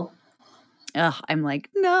control. I'm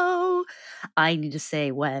like, no, I need to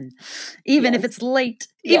say when, even if Yes. it's late,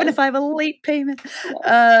 even Yes. if I have a late payment.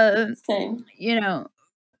 Same.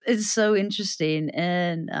 It's so interesting.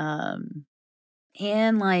 And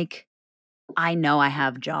like, I know I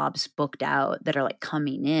have jobs booked out that are like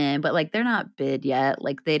coming in, but like they're not bid yet.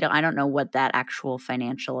 Like I don't know what that actual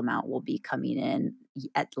financial amount will be coming in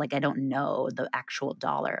at. Like I don't know the actual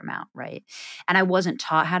dollar amount, right? And I wasn't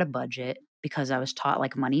taught how to budget because I was taught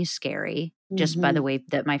like money is scary just by the way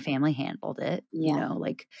that my family handled it, Yeah.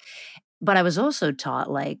 like, but I was also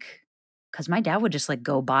taught like, because my dad would just like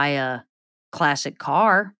go buy a classic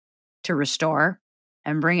car to restore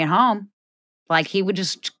and bring it home. Like he would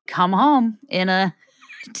just come home in a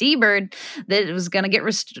T-Bird that was going to get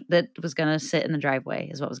that was going to sit in the driveway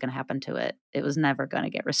is what was going to happen to it. It was never going to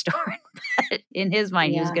get restored. But in his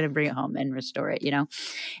mind, he was going to bring it home and restore it,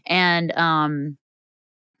 And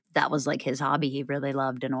that was like his hobby. He really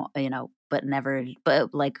loved and but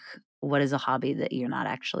like what is a hobby that you're not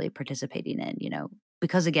actually participating in,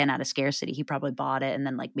 because again, out of scarcity, he probably bought it and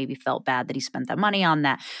then like maybe felt bad that he spent that money on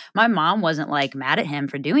that. My mom wasn't like mad at him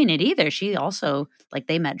for doing it either. She also like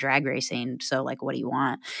they met drag racing. So like, what do you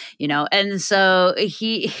want? And so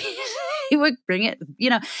he he would bring it,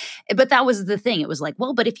 but that was the thing. It was like,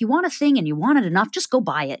 well, but if you want a thing and you want it enough, just go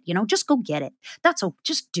buy it, just go get it.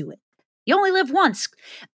 Just do it. You only live once.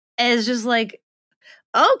 And it's just like,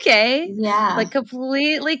 okay. Yeah. Like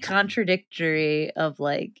completely contradictory of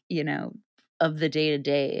like, of the day to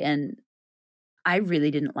day. And I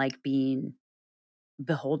really didn't like being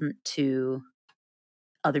beholden to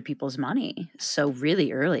other people's money. So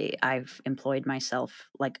really early, I've employed myself.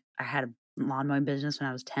 Like I had a lawn mowing business when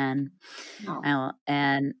I was 10.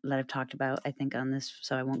 And that I've talked about, I think, on this,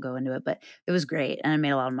 so I won't go into it, but it was great. And I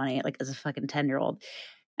made a lot of money like as a fucking 10-year-old.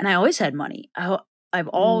 And I always had money. I've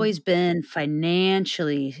always been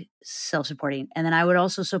financially self-supporting. And then I would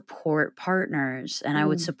also support partners and I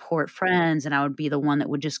would support friends and I would be the one that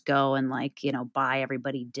would just go and like, buy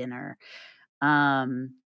everybody dinner. Not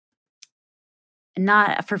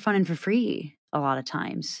for fun and for free a lot of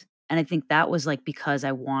times. And I think that was like because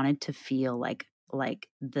I wanted to feel like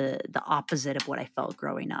the opposite of what I felt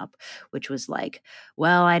growing up, which was like,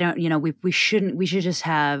 well, I don't,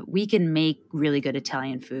 we can make really good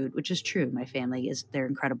Italian food, which is true. My family they're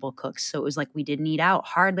incredible cooks. So it was like, we didn't eat out,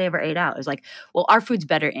 hardly ever ate out. It was like, well, our food's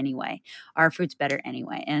better anyway.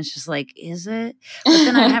 And it's just like, is it? But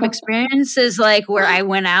then I have experiences like where I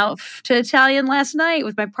went out to Italian last night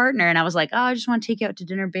with my partner and I was like, oh, I just want to take you out to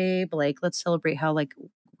dinner, babe. Like, let's celebrate how like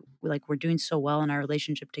we're doing so well in our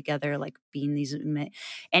relationship together, like being these, and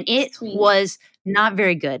it was not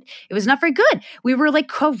very good. It was not very good. We were like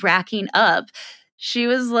cracking up. She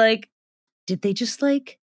was like, did they just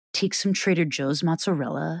like take some Trader Joe's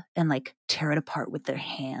mozzarella and like tear it apart with their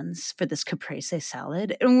hands for this caprese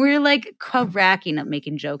salad? And we're like cracking up,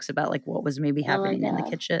 making jokes about like what was maybe happening in the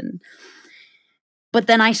kitchen. But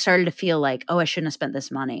then I started to feel like, oh, I shouldn't have spent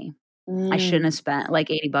this money. I shouldn't have spent like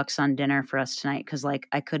 $80 on dinner for us tonight because like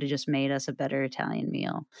I could have just made us a better Italian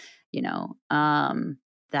meal,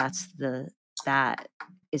 that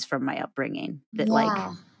is from my upbringing that like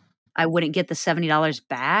I wouldn't get the $70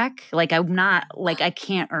 back. Like I'm not like I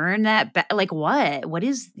can't earn that back. Like what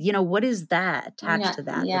is that attached to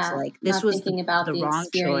that? That's like this was the wrong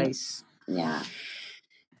choice. Yeah.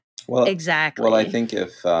 Well, exactly. Well, I think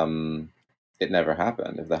if it never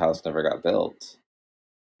happened, if the house never got built,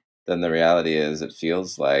 then the reality is it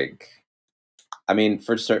feels like, I mean,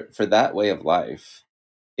 for that way of life,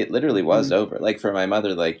 it literally was over. Like for my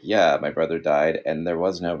mother, like, yeah, my brother died and there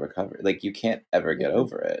was no recovery. Like you can't ever get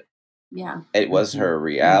over it. Yeah. It was her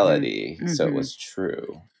reality. So it was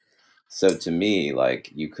true. So to me,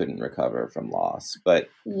 like you couldn't recover from loss, but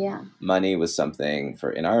money was something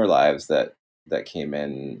in our lives that that came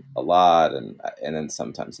in a lot, and then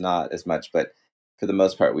sometimes not as much. But for the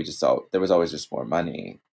most part, there was always just more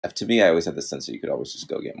money. To me, I always had the sense that you could always just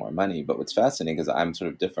go get more money. But what's fascinating, because I'm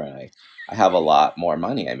sort of different, I have a lot more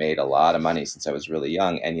money. I made a lot of money since I was really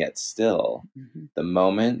young, and yet still, the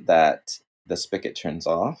moment that the spigot turns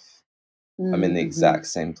off, I'm in the exact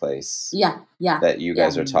same place. Yeah. That you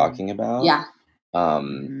guys are talking about. Yeah.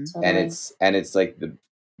 And Totally. it's like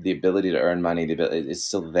the ability to earn money, it's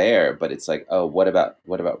still there, but it's like, oh, what about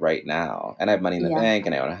right now? And I have money in the bank,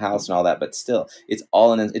 and I own a house and all that, but still, it's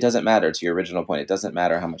all in. It doesn't matter, to your original point. It doesn't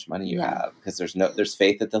matter how much money you have, because there's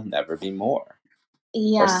faith that there'll never be more,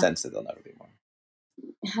 or sense that there'll never be more.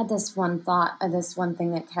 I had this one thought, or this one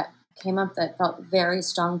thing that came up that felt very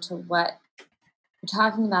strong to what we're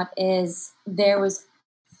talking about. Is there was,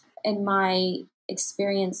 in my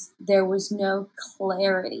experience, there was no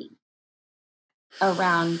clarity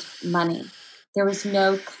around money. There was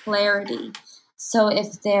no clarity. So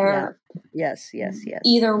if there yes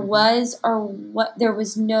either was or what, there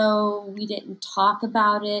was no, we didn't talk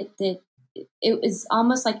about it, that it was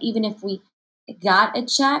almost like even if we got a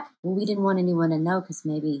check, we didn't want anyone to know, because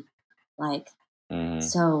maybe like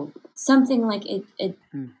so something like it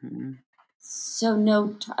so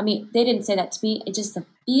no I mean, they didn't say that to me. It's just the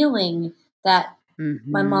feeling that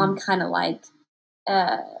my mom kind of like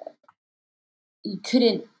you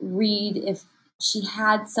couldn't read if she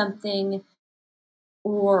had something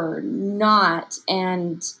or not.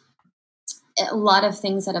 And a lot of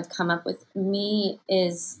things that have come up with me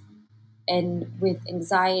and with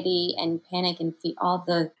anxiety and panic and all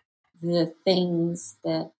the things,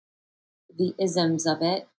 that the isms of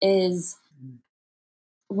it, is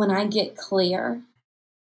when I get clear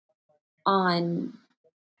on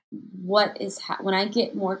what is when I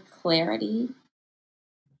get more clarity,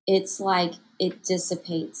 it's like it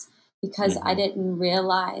dissipates, because I didn't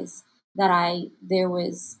realize that there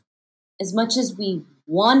was, as much as we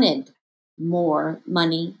wanted more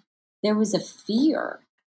money, there was a fear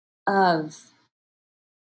of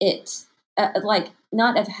it, like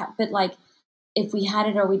not of, but like if we had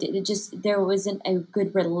it or we did, it just, there wasn't a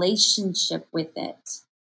good relationship with it.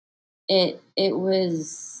 It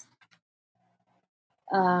was,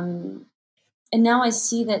 and now I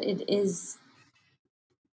see that it is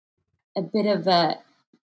a bit of a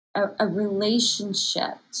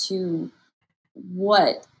relationship to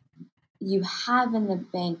what you have in the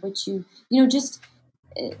bank, which you know, just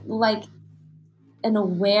like an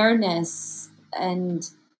awareness, and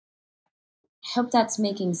I hope that's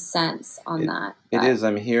making sense on that. It is.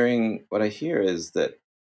 I'm hearing, what I hear is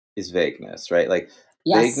vagueness, right? Like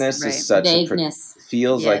yes, vagueness right. is such vagueness.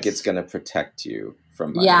 Feels like Yes. it's going to protect you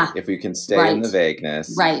from money. Yeah. If we can stay in the Right.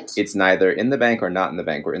 vagueness, Right. it's neither in the bank or not in the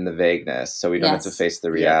bank. We're in the vagueness, so we don't have to Yes. face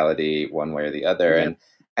the reality one way or the other. Yep.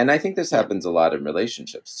 And I think this Yep. happens a lot in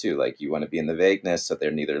relationships too. Like you want to be in the vagueness, so they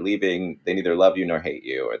neither love you nor hate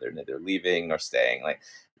you, or they're neither leaving nor staying. Like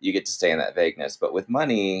you get to stay in that vagueness. But with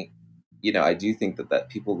money, I do think that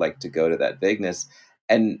people like to go to that vagueness.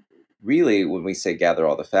 And really, when we say gather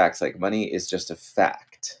all the facts, like money is just a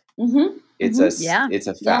fact. It's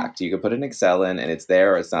a fact. You can put an Excel in, and it's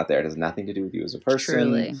there or it's not there. It has nothing to do with you as a person.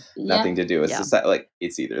 Truly. Nothing to do with society. Like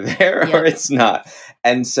it's either there or it's not.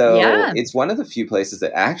 And so it's one of the few places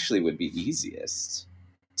that actually would be easiest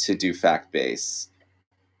to do fact-based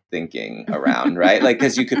thinking around, right? Like,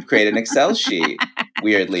 because you could create an Excel sheet,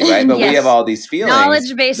 weirdly, right? But we have all these feelings.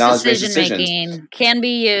 Knowledge-based decision-making can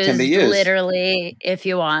be used literally if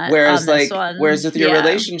you want. Whereas, whereas with your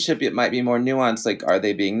relationship, it might be more nuanced. Like, are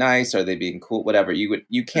they being nice? Are they being cool? Whatever.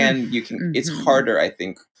 You can. It's harder, I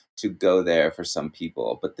think, to go there for some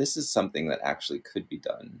people. But this is something that actually could be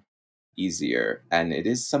done easier, and it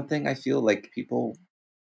is something I feel like people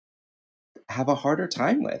have a harder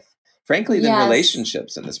time with, frankly, than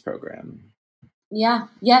relationships in this program. Yeah.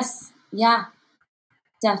 Yes. Yeah.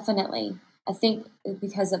 Definitely. I think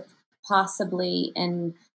because of possibly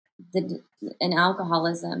in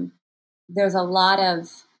alcoholism, there's a lot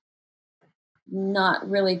of not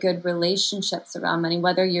really good relationships around money,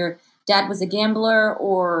 whether your dad was a gambler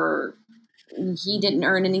or he didn't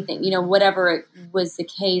earn anything, whatever it was the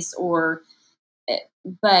case, or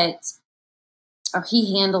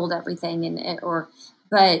he handled everything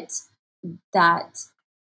but that,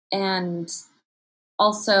 and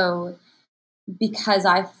also because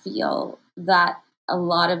I feel that a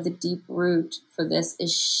lot of the deep root for this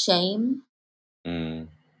is shame.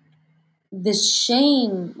 The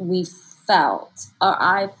shame we felt, or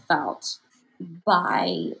I felt,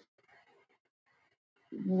 by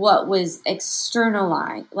what was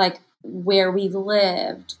externalized, like where we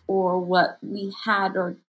lived or what we had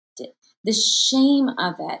or did. The shame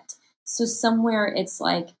of it So somewhere it's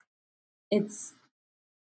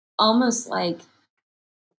almost like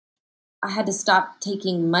I had to stop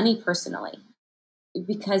taking money personally,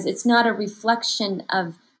 because it's not a reflection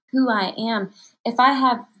of who I am. If I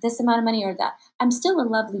have this amount of money or that, I'm still a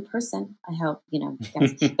lovely person. I hope,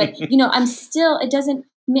 guys. But I'm still. It doesn't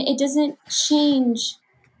change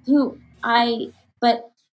who I.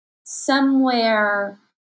 But somewhere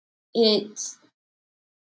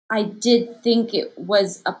I did think it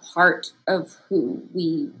was a part of who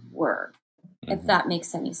we were. If that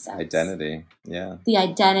makes any sense. Identity, yeah. The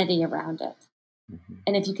identity around it. Mm-hmm.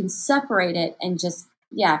 And if you can separate it and just,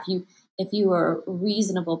 if you were a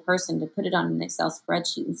reasonable person to put it on an Excel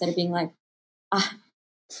spreadsheet instead of being like,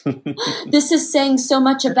 this is saying so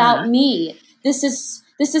much about me. This is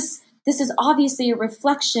obviously a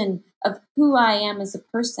reflection of who I am as a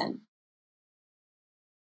person.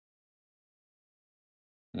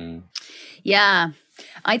 Mm. Yeah,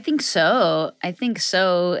 I think so.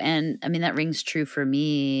 And I mean, that rings true for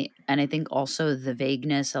me. And I think also the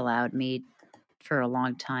vagueness allowed me for a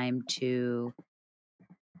long time to,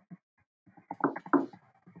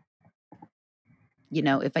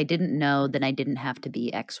 if I didn't know, then I didn't have to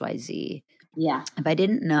be XYZ. Yeah. If I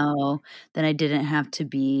didn't know, then I didn't have to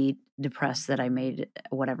be depressed that I made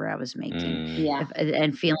whatever I was making. Yeah.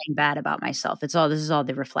 And feeling bad about myself. This is all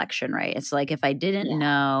the reflection, right? It's like, if I didn't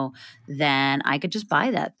know, then I could just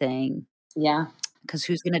buy that thing. Yeah. Because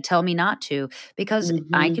who's going to tell me not to? Because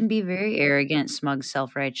I can be very arrogant, smug,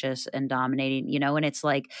 self-righteous, and dominating, and it's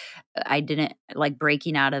like, I didn't like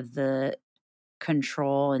breaking out of the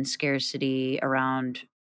control and scarcity around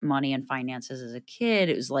money and finances as a kid.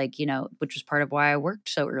 It was like, which was part of why I worked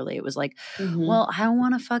so early. It was like, well, I don't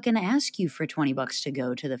want to fucking ask you for $20 to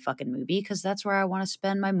go to the fucking movie, because that's where I want to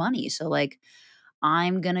spend my money. So like,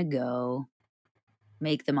 I'm going to go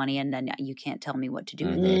make the money, and then you can't tell me what to do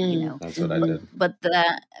with it, That's what I did.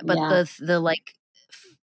 The like,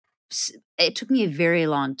 it took me a very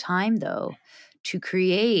long time though to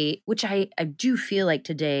create, which I do feel like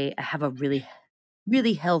today I have a really,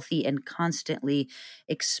 really healthy and constantly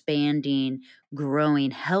expanding, growing,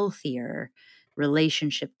 healthier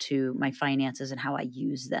relationship to my finances and how I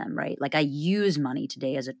use them, right? Like, I use money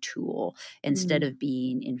today as a tool instead of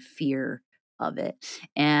being in fear of it.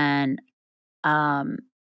 And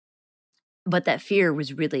but that fear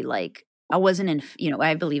was really like, I wasn't in,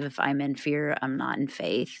 I believe if I'm in fear, I'm not in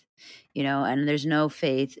faith, and there's no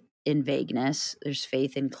faith in vagueness. There's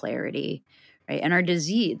faith in clarity, right? And our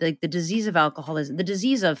disease, like the disease of alcoholism, the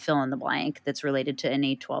disease of fill in the blank that's related to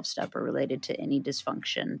any 12-step or related to any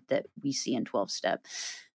dysfunction that we see in 12-step,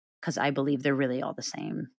 because I believe they're really all the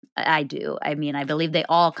same. I do. I mean, I believe they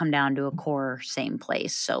all come down to a core same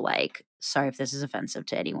place. So like, sorry if this is offensive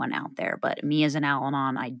to anyone out there, but me as an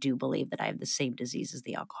Al-Anon, I do believe that I have the same disease as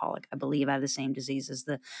the alcoholic. I believe I have the same disease as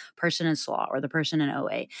the person in SLAW or the person in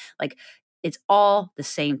OA. Like, it's all the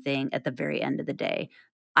same thing at the very end of the day.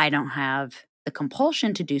 I don't have the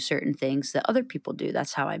compulsion to do certain things that other people do.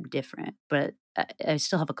 That's how I'm different. But I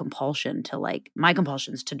still have a compulsion to, like, my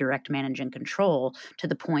compulsion is to direct, manage, and control to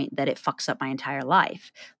the point that it fucks up my entire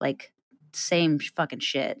life. Like, same fucking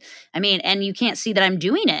shit. I mean, and you can't see that I'm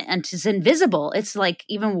doing it, and it's invisible. It's like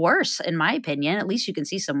even worse, in my opinion. At least you can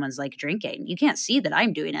see someone's like drinking. You can't see that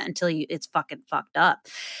I'm doing it until it's fucking fucked up,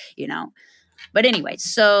 But anyway,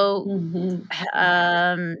 so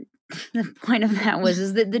the point of that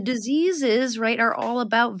is that the diseases, right, are all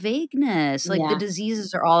about vagueness. Like, the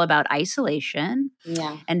diseases are all about isolation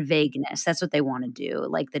and vagueness. That's what they want to do.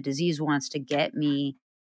 Like, the disease wants to get me.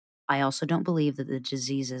 I also don't believe that the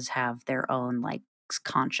diseases have their own like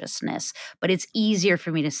consciousness, but it's easier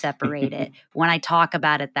for me to separate it. When I talk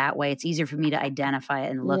about it that way, it's easier for me to identify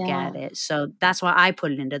it and look at it. So that's why I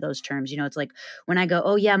put it into those terms. It's like when I go,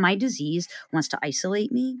 oh yeah, my disease wants to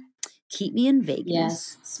isolate me, keep me in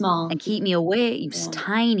vagueness, small, and keep me away,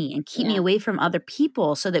 tiny, and keep me away from other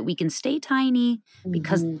people so that we can stay tiny,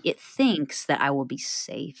 because it thinks that I will be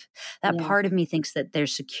safe. That part of me thinks that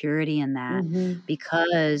there's security in that,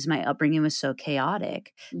 because my upbringing was so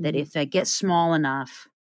chaotic that if I get small enough,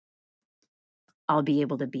 I'll be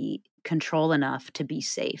able to be control enough to be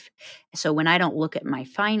safe. So when I don't look at my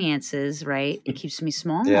finances, right, it keeps me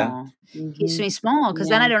small. Keeps me small, because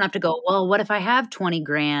then I don't have to go, well, what if I have 20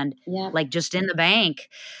 grand like just in the bank?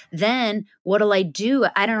 Then what'll I do?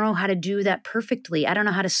 I don't know how to do that perfectly. I don't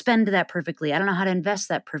know how to spend that perfectly. I don't know how to invest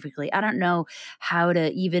that perfectly. I don't know how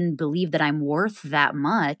to even believe that I'm worth that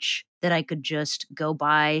much that I could just go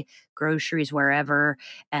buy groceries wherever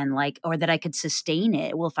and like, or that I could sustain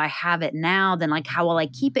it. Well, if I have it now, then like, how will I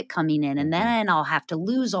keep it coming in? And then I'll have to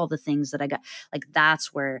lose all the things that I got. Like,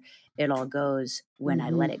 that's where it all goes when I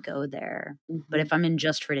let it go there. But if I'm in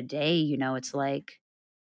just for today, you know, it's like,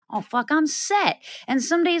 oh, fuck, I'm set. And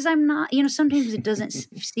some days I'm not, you know, sometimes it doesn't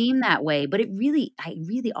seem that way, but I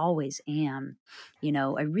really always am, you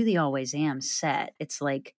know, I really always am set. It's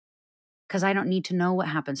like, because I don't need to know what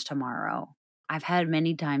happens tomorrow. I've had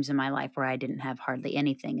many times in my life where I didn't have hardly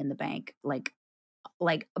anything in the bank, like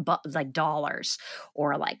dollars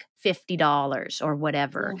or like $50 or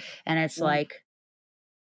whatever. Yeah. And it's like,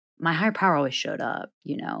 my higher power always showed up,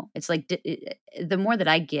 you know. It's like the more that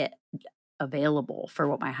I get available for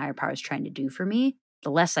what my higher power is trying to do for me, the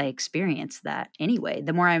less I experience that anyway.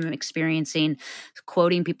 The more I'm experiencing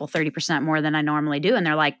quoting people 30% more than I normally do. And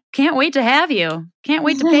they're like, can't wait to have you. Can't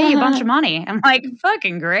wait to pay you a bunch of money. I'm like,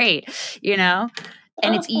 fucking great, you know?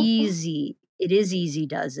 And it's easy. It is easy,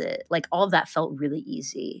 does it? Like, all of that felt really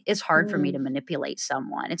easy. It's hard for me to manipulate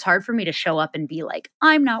someone. It's hard for me to show up and be like,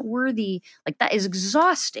 I'm not worthy. Like, that is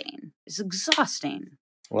exhausting. It's exhausting.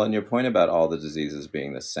 Well, and your point about all the diseases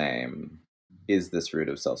being the same is this root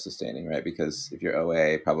of self-sustaining, right? Because if you're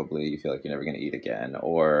OA, probably you feel like you're never going to eat again,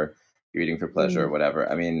 or you're eating for pleasure or whatever.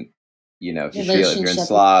 I mean, you know, if you feel, if you're in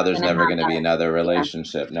SLA, there's never going to be another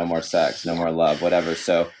relationship, no more sex, no more love, whatever.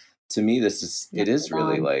 So to me, this is, it is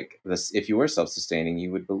really like this. If you were self-sustaining,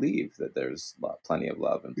 you would believe that there's plenty of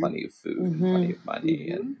love and plenty of food and plenty of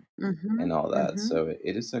money and all that. So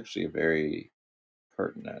it is actually very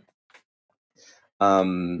pertinent. Are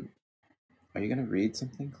you going to read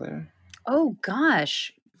something, Claire? Oh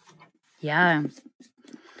gosh. Yeah.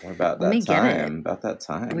 Or about that time? About that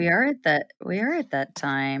time. We are at that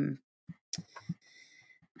time.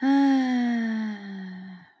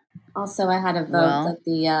 Also, I had a vote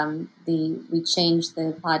that we changed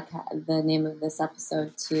the podcast, the name of this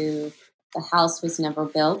episode to "The House Was Never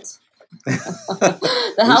Built."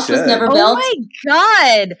 The house was never built. Oh my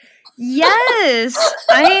God! Yes,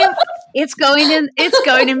 It's going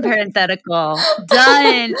in parenthetical.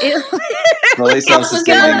 Done. Fully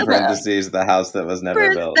self-sustaining parentheses. The house that was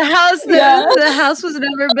never built. The house was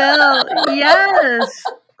never built. Yes.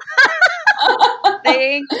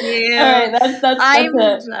 Thank you. All right, that's I'm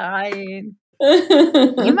it. dying.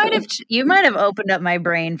 You might have opened up my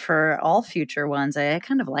brain for all future ones. I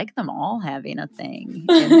kind of like them all having a thing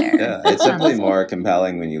in there. Yeah, it's definitely more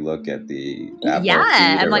compelling when you look at the Apple feed or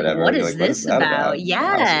I'm like, whatever. what is this about?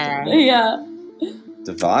 Yeah.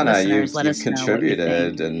 Devana, you've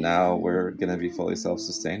contributed, and now we're going to be fully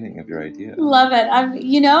self-sustaining of your idea. Love it. I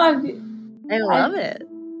love it.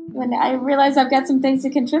 When I realize I've got some things to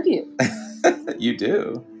contribute. You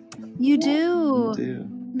do. You do.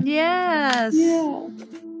 Yes. Yeah.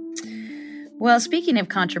 Well, speaking of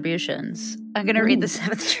contributions, I'm going to read the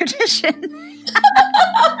 7th tradition.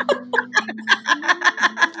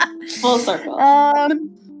 Full circle.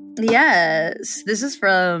 Yes. This is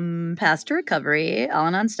from Path to Recovery,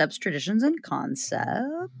 Al-Anon Steps, Traditions, and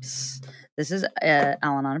Concepts. This is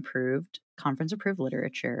Al-Anon approved, conference approved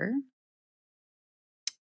literature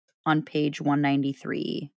on page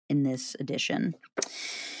 193 in this edition.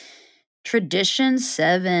 Tradition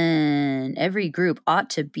 7. Every group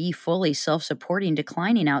ought to be fully self-supporting,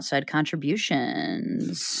 declining outside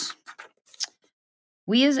contributions.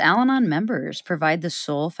 We as Al-Anon members provide the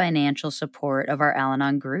sole financial support of our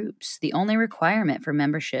Al-Anon groups. The only requirement for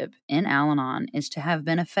membership in Al-Anon is to have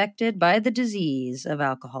been affected by the disease of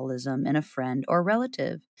alcoholism in a friend or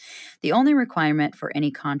relative. The only requirement for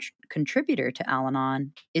any contributor to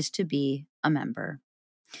Al-Anon is to be a member.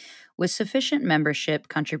 With sufficient membership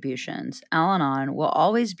contributions, Al-Anon will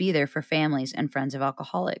always be there for families and friends of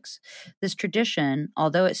alcoholics. This tradition,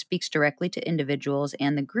 although it speaks directly to individuals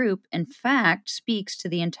and the group, in fact speaks to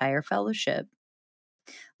the entire fellowship.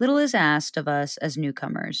 Little is asked of us as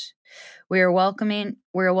newcomers. We are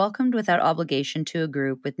welcomed without obligation to a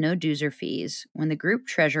group with no dues or fees. When the group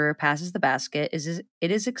treasurer passes the basket,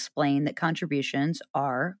 it is explained that contributions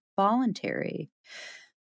are voluntary.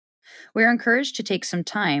 We are encouraged to take some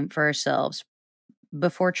time for ourselves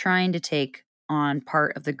before trying to take on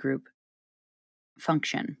part of the group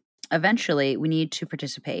function. Eventually, we need to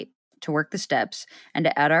participate, to work the steps, and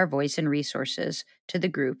to add our voice and resources to the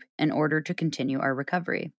group in order to continue our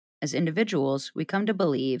recovery. As individuals, we come to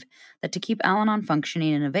believe that to keep Al-Anon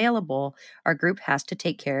functioning and available, our group has to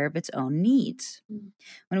take care of its own needs.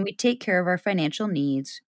 When we take care of our financial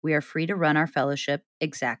needs, we are free to run our fellowship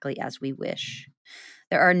exactly as we wish.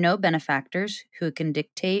 There are no benefactors who can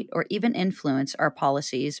dictate or even influence our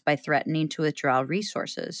policies by threatening to withdraw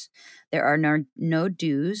resources. There are no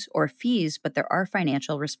dues or fees, but there are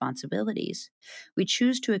financial responsibilities. We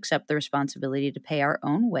choose to accept the responsibility to pay our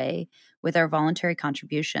own way with our voluntary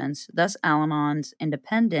contributions. Thus, Al Anon's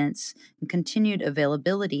independence and continued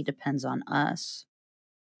availability depends on us.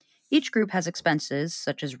 Each group has expenses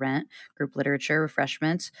such as rent, group literature,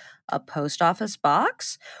 refreshments, a post office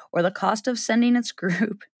box, or the cost of sending its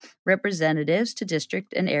group representatives to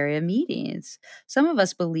district and area meetings. Some of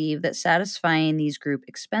us believe that satisfying these group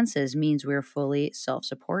expenses means we're fully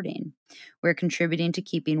self-supporting. We're contributing to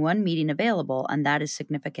keeping one meeting available, and that is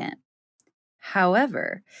significant.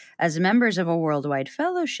 However, as members of a worldwide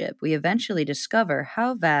fellowship, we eventually discover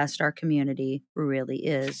how vast our community really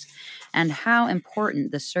is and how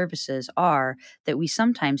important the services are that we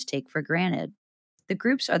sometimes take for granted. The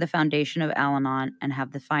groups are the foundation of Al Anon and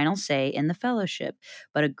have the final say in the fellowship,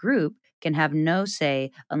 but a group can have no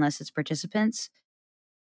say unless it participates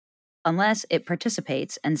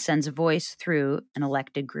and sends a voice through an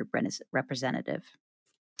elected group representative.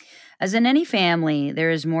 As in any family, there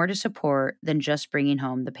is more to support than just bringing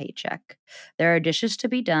home the paycheck. There are dishes to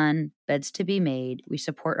be done, beds to be made. We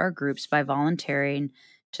support our groups by volunteering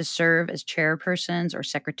to serve as chairpersons or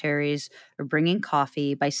secretaries, or bringing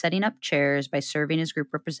coffee, by setting up chairs, by serving as group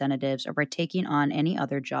representatives, or by taking on any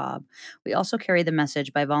other job. We also carry the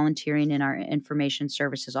message by volunteering in our information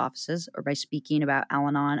services offices or by speaking about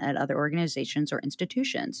Al-Anon at other organizations or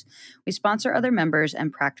institutions. We sponsor other members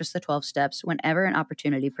and practice the 12 steps whenever an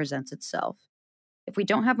opportunity presents itself. If we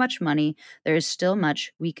don't have much money, there is still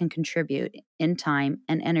much we can contribute in time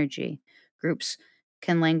and energy. Groups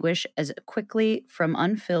can languish as quickly from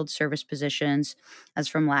unfilled service positions as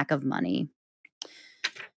from lack of money.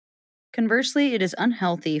 Conversely, it is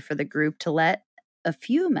unhealthy for the group to let a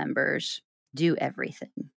few members do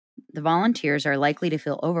everything. The volunteers are likely to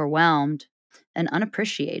feel overwhelmed and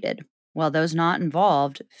unappreciated, while those not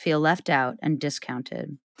involved feel left out and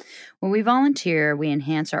discounted. When we volunteer, we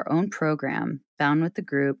enhance our own program, bound with the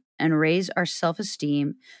group, and raise our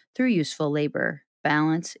self-esteem through useful labor.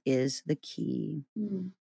 Balance is the key.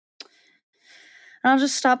 And I'll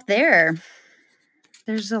just stop there.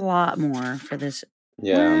 There's a lot more for this.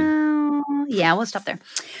 Yeah. Well, yeah, we'll stop there.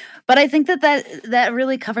 But I think that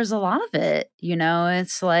really covers a lot of it. You know,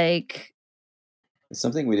 it's like It's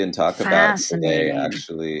something we didn't talk about today,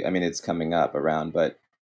 actually. I mean, it's coming up around, but,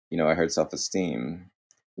 you know, I heard self-esteem.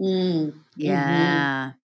 Yeah.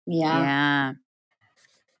 Yeah. Yeah.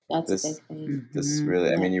 That's a big thing. This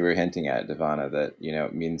really, I mean, you were hinting at, Devana, that, you know,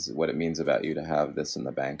 it means what it means about you to have this in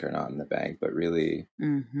the bank or not in the bank. But really,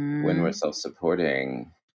 when we're self-supporting,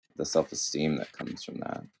 the self-esteem that comes from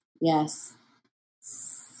that. Yes.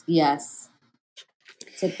 Yes.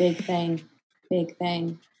 It's a big thing. Big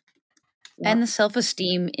thing. Yep. And the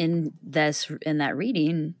self-esteem in that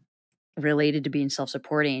reading related to being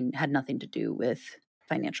self-supporting had nothing to do with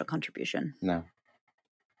financial contribution. No.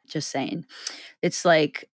 Just saying. It's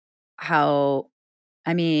like how,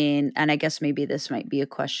 I mean, and I guess maybe this might be a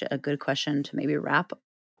good question to maybe wrap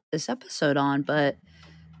this episode on, but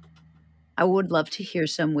I would love to hear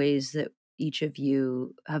some ways that each of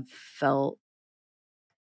you have felt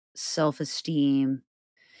self-esteem.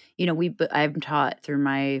 You know, I've taught through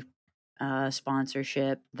my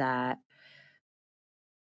sponsorship that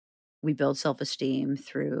we build self-esteem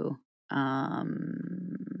through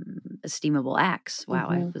esteemable acts. Wow,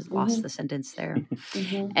 I lost the sentence there.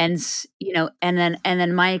 And you know, and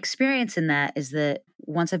then my experience in that is that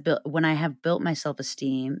when I have built my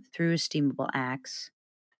self-esteem through esteemable acts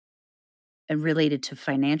and related to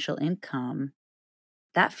financial income,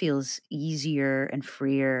 that feels easier and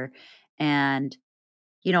freer. And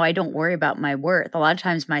you know, I don't worry about my worth. A lot of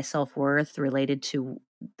times my self-worth related to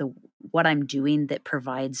what I'm doing that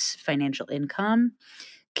provides financial income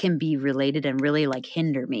can be related and really like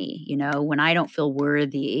hinder me. You know, when I don't feel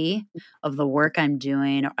worthy of the work I'm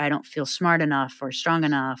doing, or I don't feel smart enough or strong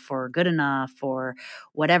enough or good enough or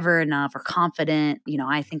whatever enough or confident, you know,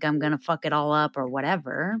 I think I'm going to fuck it all up or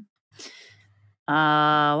whatever.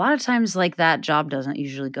 A lot of times like that job doesn't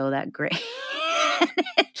usually go that great.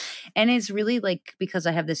 And it's really like because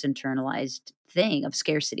I have this internalized thing of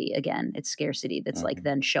scarcity. Again, it's scarcity that's like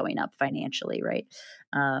then showing up financially, right?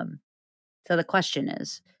 So the question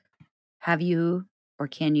is, have you or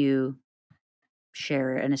can you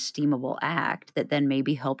share an esteemable act that then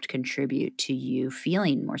maybe helped contribute to you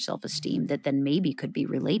feeling more self-esteem that then maybe could be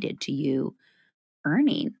related to you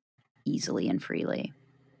earning easily and freely?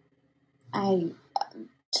 I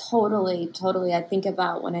totally. I think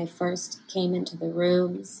about when I first came into the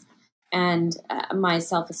rooms and my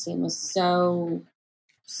self-esteem was so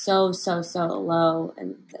so low,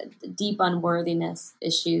 and the deep unworthiness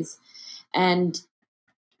issues. And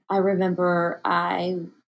I remember I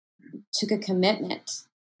took a commitment.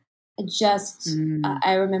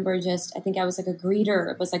 I remember I think I was like a greeter.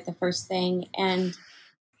 It was like the first thing. And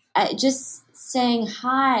I just saying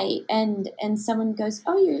hi, and someone goes,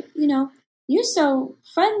 "Oh, you're so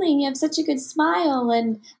friendly, and you have such a good smile,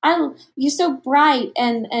 and you're so bright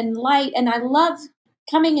and light, and I love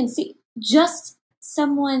coming and see." Just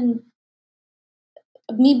someone,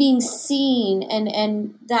 me being seen,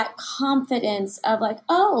 and that confidence of like,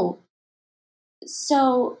 oh,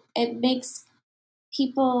 so it makes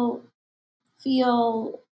people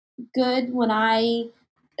feel good when I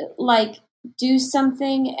like do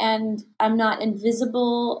something and I'm not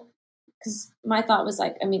invisible. Because my thought was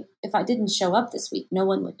like, I mean, if I didn't show up this week, no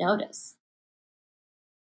one would notice.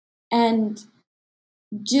 And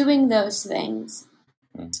doing those things.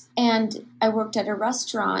 And I worked at a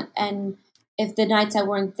restaurant, and if the nights I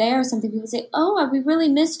weren't there, something people say, "Oh, we really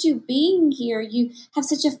missed you being here. You have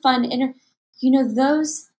such a fun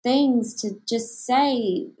those things, to just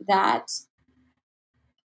say that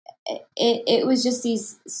it was just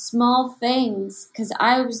these small things, because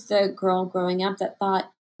I was the girl growing up that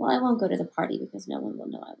thought, well, I won't go to the party because no one will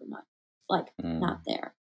know I'm not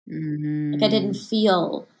there. Mm-hmm. Like I didn't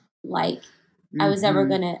feel like I was ever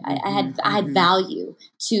gonna. I had value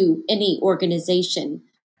to any organization,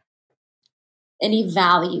 any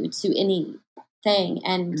value to anything.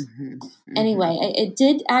 And anyway, it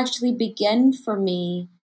did actually begin for me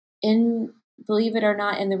in, believe it or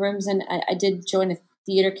not, in the rooms, and I did join a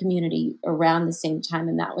theater community around the same time,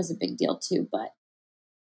 and that was a big deal too. But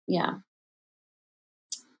yeah.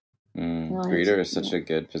 Greeter is such a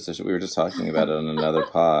good position. We were just talking about it on another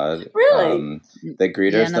pod. Really? The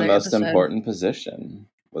greeter is the most episode. important position,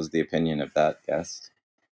 was the opinion of that guest.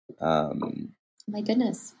 My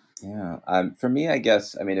goodness. Yeah. For me, I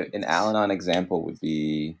guess, I mean, an Al-Anon example would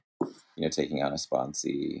be, taking on a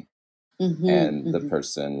sponsee, and the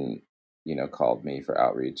person, called me for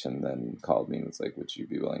outreach, and then called me and was like, "Would you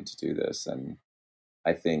be willing to do this?" And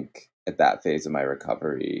I think at that phase of my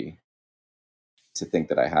recovery, to think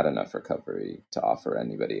that I had enough recovery to offer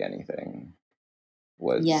anybody anything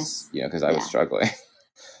was, because I was struggling.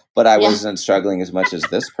 But I wasn't struggling as much as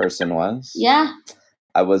this person was. Yeah.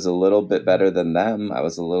 I was a little bit better than them. I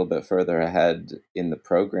was a little bit further ahead in the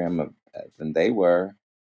program than they were.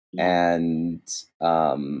 Yeah. And,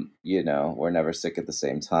 we're never sick at the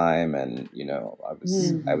same time. And,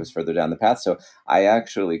 I was further down the path. So I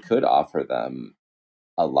actually could offer them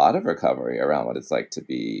a lot of recovery around what it's like to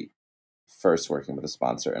be first working with a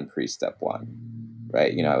sponsor and pre-step 1,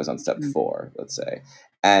 right? I was on step 4, let's say.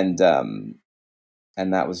 And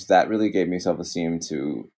that really gave me self-esteem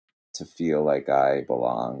to feel like I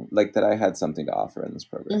belong, like that I had something to offer in this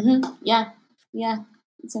program. Yeah.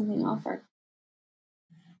 It's something to offer.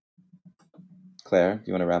 Claire, do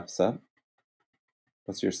you want to wrap us up?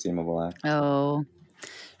 What's your esteemable act? Oh,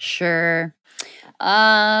 sure.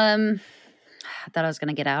 I thought I was going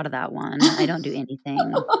to get out of that one. I don't do anything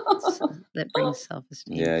that brings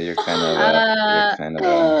self-esteem. Yeah, you're kind of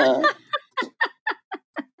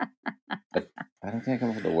I don't think I come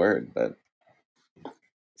up with a word, but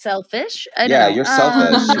selfish. You're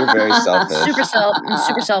selfish. You're very selfish.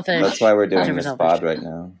 Super selfish. That's why we're doing this pod right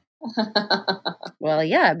now. Well,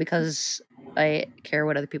 yeah, because I care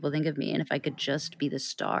what other people think of me, and if I could just be the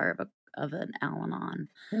star of an Al-Anon,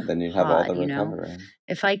 then you'd have all the recovery.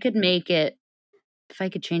 If I could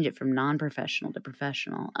change it from non-professional to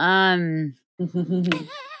professional,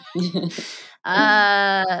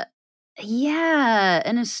 yeah,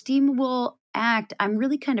 an esteemable act. I'm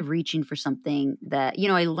really kind of reaching for something that,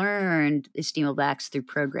 I learned esteemable acts through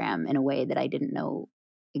program in a way that I didn't know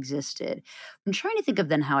existed. I'm trying to think of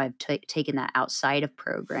then how I've taken that outside of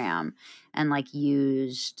program and like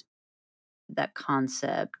used that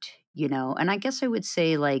concept, and I guess I would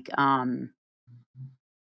say like,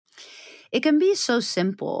 it can be so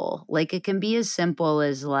simple. Like it can be as simple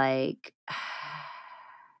as like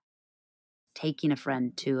taking a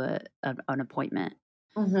friend to an appointment,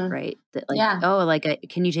 right? That like,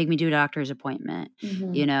 can you take me to a doctor's appointment?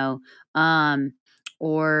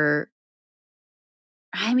 Or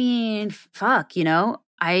I mean, fuck,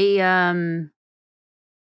 I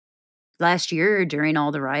last year during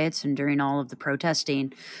all the riots and during all of the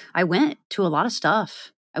protesting, I went to a lot of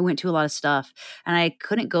stuff. And I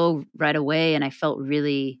couldn't go right away, and I felt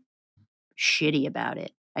really shitty about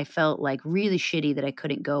it. I felt like really shitty that I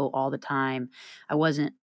couldn't go all the time. I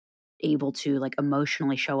wasn't able to like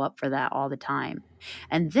emotionally show up for that all the time.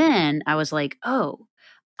 And then I was like, oh,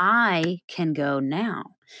 I can go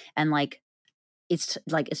now. And like it's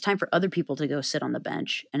like it's time for other people to go sit on the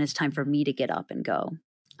bench, and it's time for me to get up and go.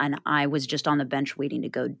 And I was just on the bench waiting to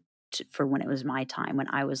go for when it was my time, when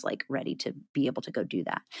I was like ready to be able to go do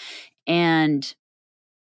that. And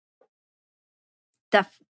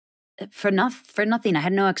that for nothing, I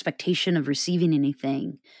had no expectation of receiving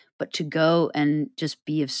anything, but to go and just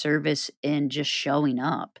be of service and just showing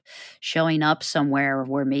up somewhere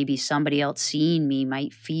where maybe somebody else seeing me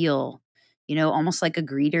might feel, almost like a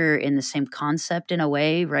greeter in the same concept in a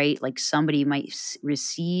way, right? Like somebody might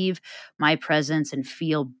receive my presence and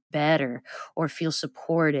feel better or feel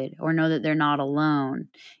supported or know that they're not alone.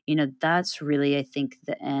 That's really, I think,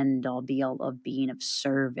 the end all be all of being of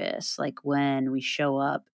service. Like when we show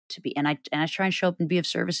up to be, and I try and show up and be of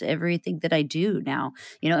service at everything that I do now.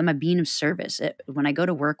 Am I being of service? When I go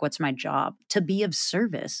to work, what's my job? To be of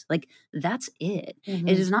service. Like that's it. Mm-hmm.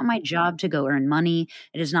 It is not my job to go earn money.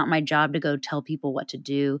 It is not my job to go tell people what to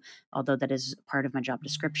do, although that is part of my job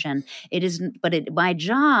description. It isn't, but my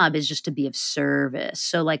job is just to be of service.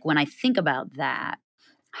 So like when I think about that,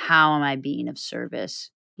 how am I being of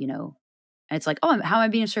service? And it's like, oh, how am I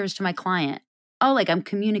being of service to my client? Oh, like I'm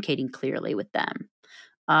communicating clearly with them.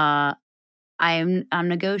 I'm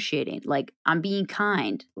negotiating, like I'm being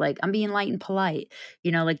kind, like I'm being light and polite,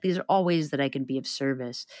 like these are all ways that I can be of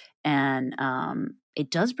service. And it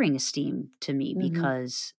does bring esteem to me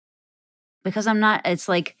because I'm not, it's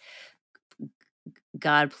like,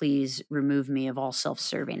 God, please remove me of all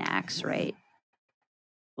self-serving acts, right?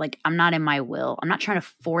 Like I'm not in my will. I'm not trying to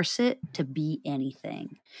force it to be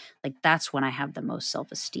anything. Like that's when I have the most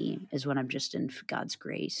self-esteem, is when I'm just in God's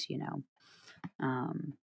grace,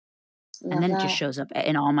 and then it just shows up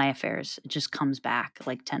in all my affairs. It just comes back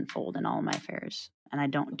like tenfold in all my affairs. And I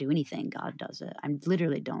don't do anything. God does it. I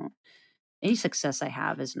literally don't. Any success I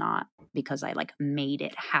have is not because I like made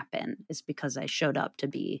it happen. It's because I showed up to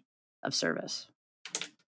be of service.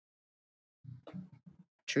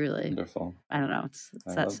 Truly. Wonderful. I don't know. It's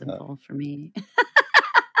that simple for me.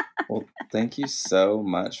 Well, thank you so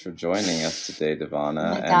much for joining us today,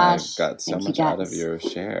 Devana. Oh gosh. I've got so much out of your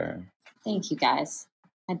share. Thank you, guys.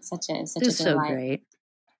 It's such a it was so great.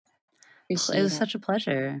 Appreciate it was such a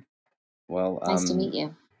pleasure. Well, nice to meet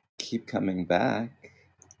you. Keep coming back.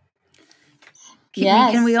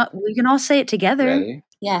 Can we can all say it together? Ready?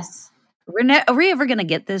 Yes. Are we ever gonna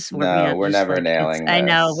get this? No, we're never nailing this. I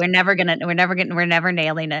know we're never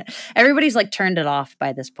nailing it. Everybody's like turned it off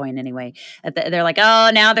by this point anyway. They're like,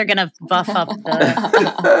 oh, now they're gonna buff up the.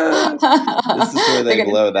 This is where they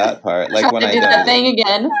blow that part. Like when I do that thing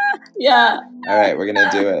again. Yeah. All right, we're gonna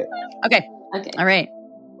do it. Okay. All right.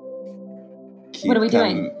 What are we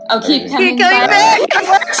doing? Keep coming back.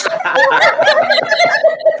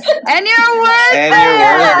 And you're worth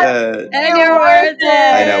it. And you're worth it.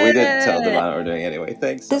 I know, we didn't tell Devana what we're doing anyway.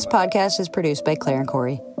 Thanks. This podcast is produced by Claire and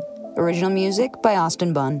Corey. Original music by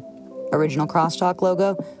Austin Bunn. Original Crosstalk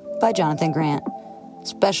logo by Jonathan Grant.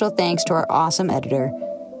 Special thanks to our awesome editor,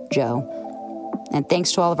 Joe. And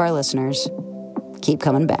thanks to all of our listeners. Keep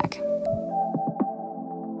coming back.